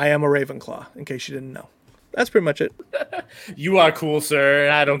 I am a Ravenclaw, in case you didn't know. That's pretty much it. You are cool, sir.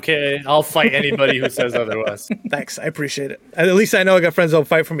 I don't care. I'll fight anybody who says otherwise. Thanks. I appreciate it. At least I know I got friends that'll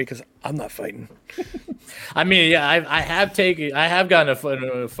fight for me because I'm not fighting. I mean, yeah, I have gotten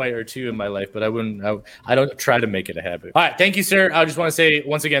a fight or two in my life, but I don't try to make it a habit. All right. Thank you, sir. I just want to say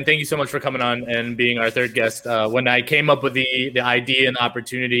once again, thank you so much for coming on and being our third guest. When I came up with the idea and the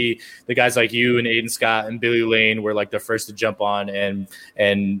opportunity, the guys like you and Aiden Scott and Billy Lane were like the first to jump on, and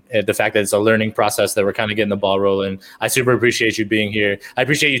the fact that it's a learning process that we're kind of getting the ball rolling. I super appreciate you being here. I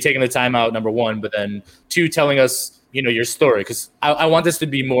appreciate you taking the time out, number one, but then two, telling us, your story, because I want this to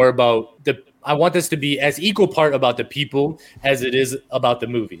be more about I want this to be as equal part about the people as it is about the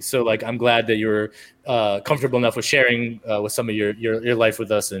movie. So like, I'm glad that you're comfortable enough with sharing with some of your life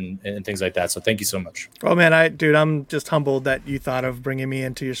with us and things like that. So thank you so much. Oh man, I'm just humbled that you thought of bringing me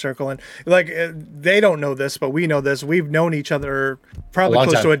into your circle. And like, they don't know this, but we know this. We've known each other probably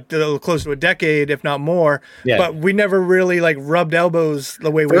close to a decade, if not more. Yeah. But we never really like rubbed elbows the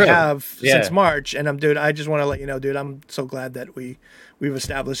way we have since March. And I just want to let you know, dude, I'm so glad that we've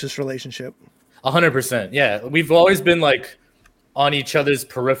established this relationship. 100%. Yeah. We've always been like on each other's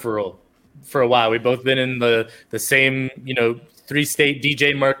peripheral for a while. We've both been in the same, 3-state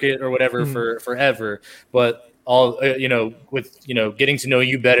DJ market or whatever for forever. But all, with, getting to know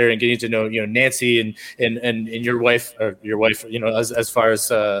you better and getting to know, Nancy and your wife, as far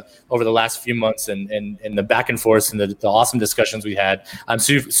as over the last few months and the back and forth and the awesome discussions we had. I'm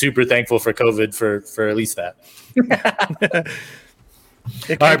super thankful for COVID for at least that.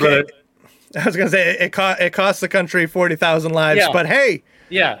 All right, brother. I was gonna say it costs the country 40,000 lives, but hey,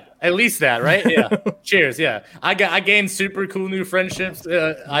 at least that, right? Yeah. Cheers. Yeah, I gained super cool new friendships.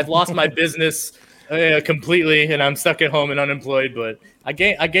 I've lost my business completely, and I'm stuck at home and unemployed. But I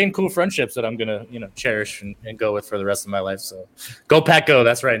gained cool friendships that I'm gonna cherish and go with for the rest of my life. So go Pack, go!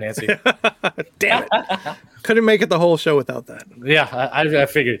 That's right, Nancy. Damn it. Couldn't make it the whole show without that. Yeah, I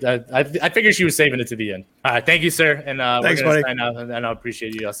figured. I figured she was saving it to the end. All right, thank you, sir. And thanks, we're buddy. going to sign out, and I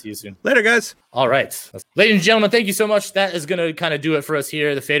appreciate you. I'll see you soon. Later, guys. All right. Ladies and gentlemen, thank you so much. That is going to kind of do it for us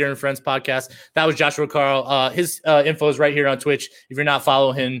here, the Fader and Friends podcast. That was Joshua Carl. His info is right here on Twitch. If you're not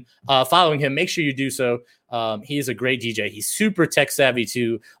following him, make sure you do so. He is a great DJ. He's super tech savvy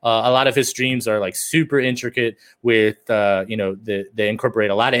too. A lot of his streams are like super intricate with, they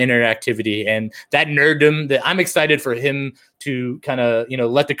incorporate a lot of interactivity and that nerddom that I'm excited for him to kind of,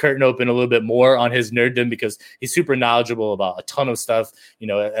 let the curtain open a little bit more on his nerddom because he's super knowledgeable about a ton of stuff,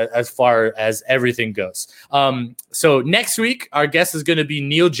 as far as everything goes. So next week, our guest is going to be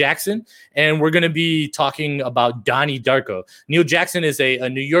Neil Jackson, and we're going to be talking about Donnie Darko. Neil Jackson is a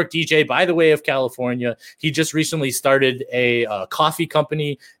New York DJ by the way of California. He just recently started a coffee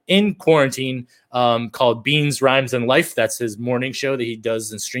company in quarantine called Beans, Rhymes, and Life. That's his morning show that he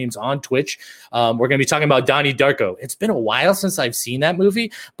does and streams on Twitch. We're going to be talking about Donnie Darko. It's been a while since I've seen that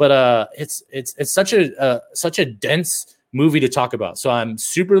movie, but it's such a dense movie to talk about. So I'm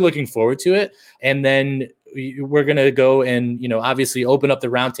super looking forward to it. And then we're going to go and, obviously open up the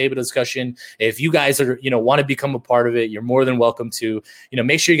roundtable discussion. If you guys are, want to become a part of it, you're more than welcome to,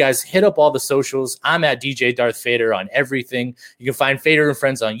 make sure you guys hit up all the socials. I'm at DJ Darth Fader on everything. You can find Fader and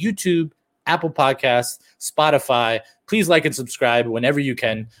Friends on YouTube, Apple Podcasts, Spotify. Please like and subscribe whenever you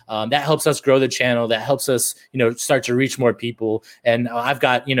can. That helps us grow the channel. That helps us, start to reach more people. And I've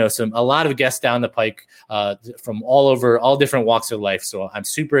got, a lot of guests down the pike from all different walks of life. So I'm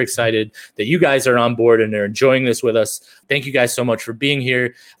super excited that you guys are on board and are enjoying this with us. Thank you guys so much for being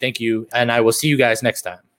here. Thank you. And I will see you guys next time.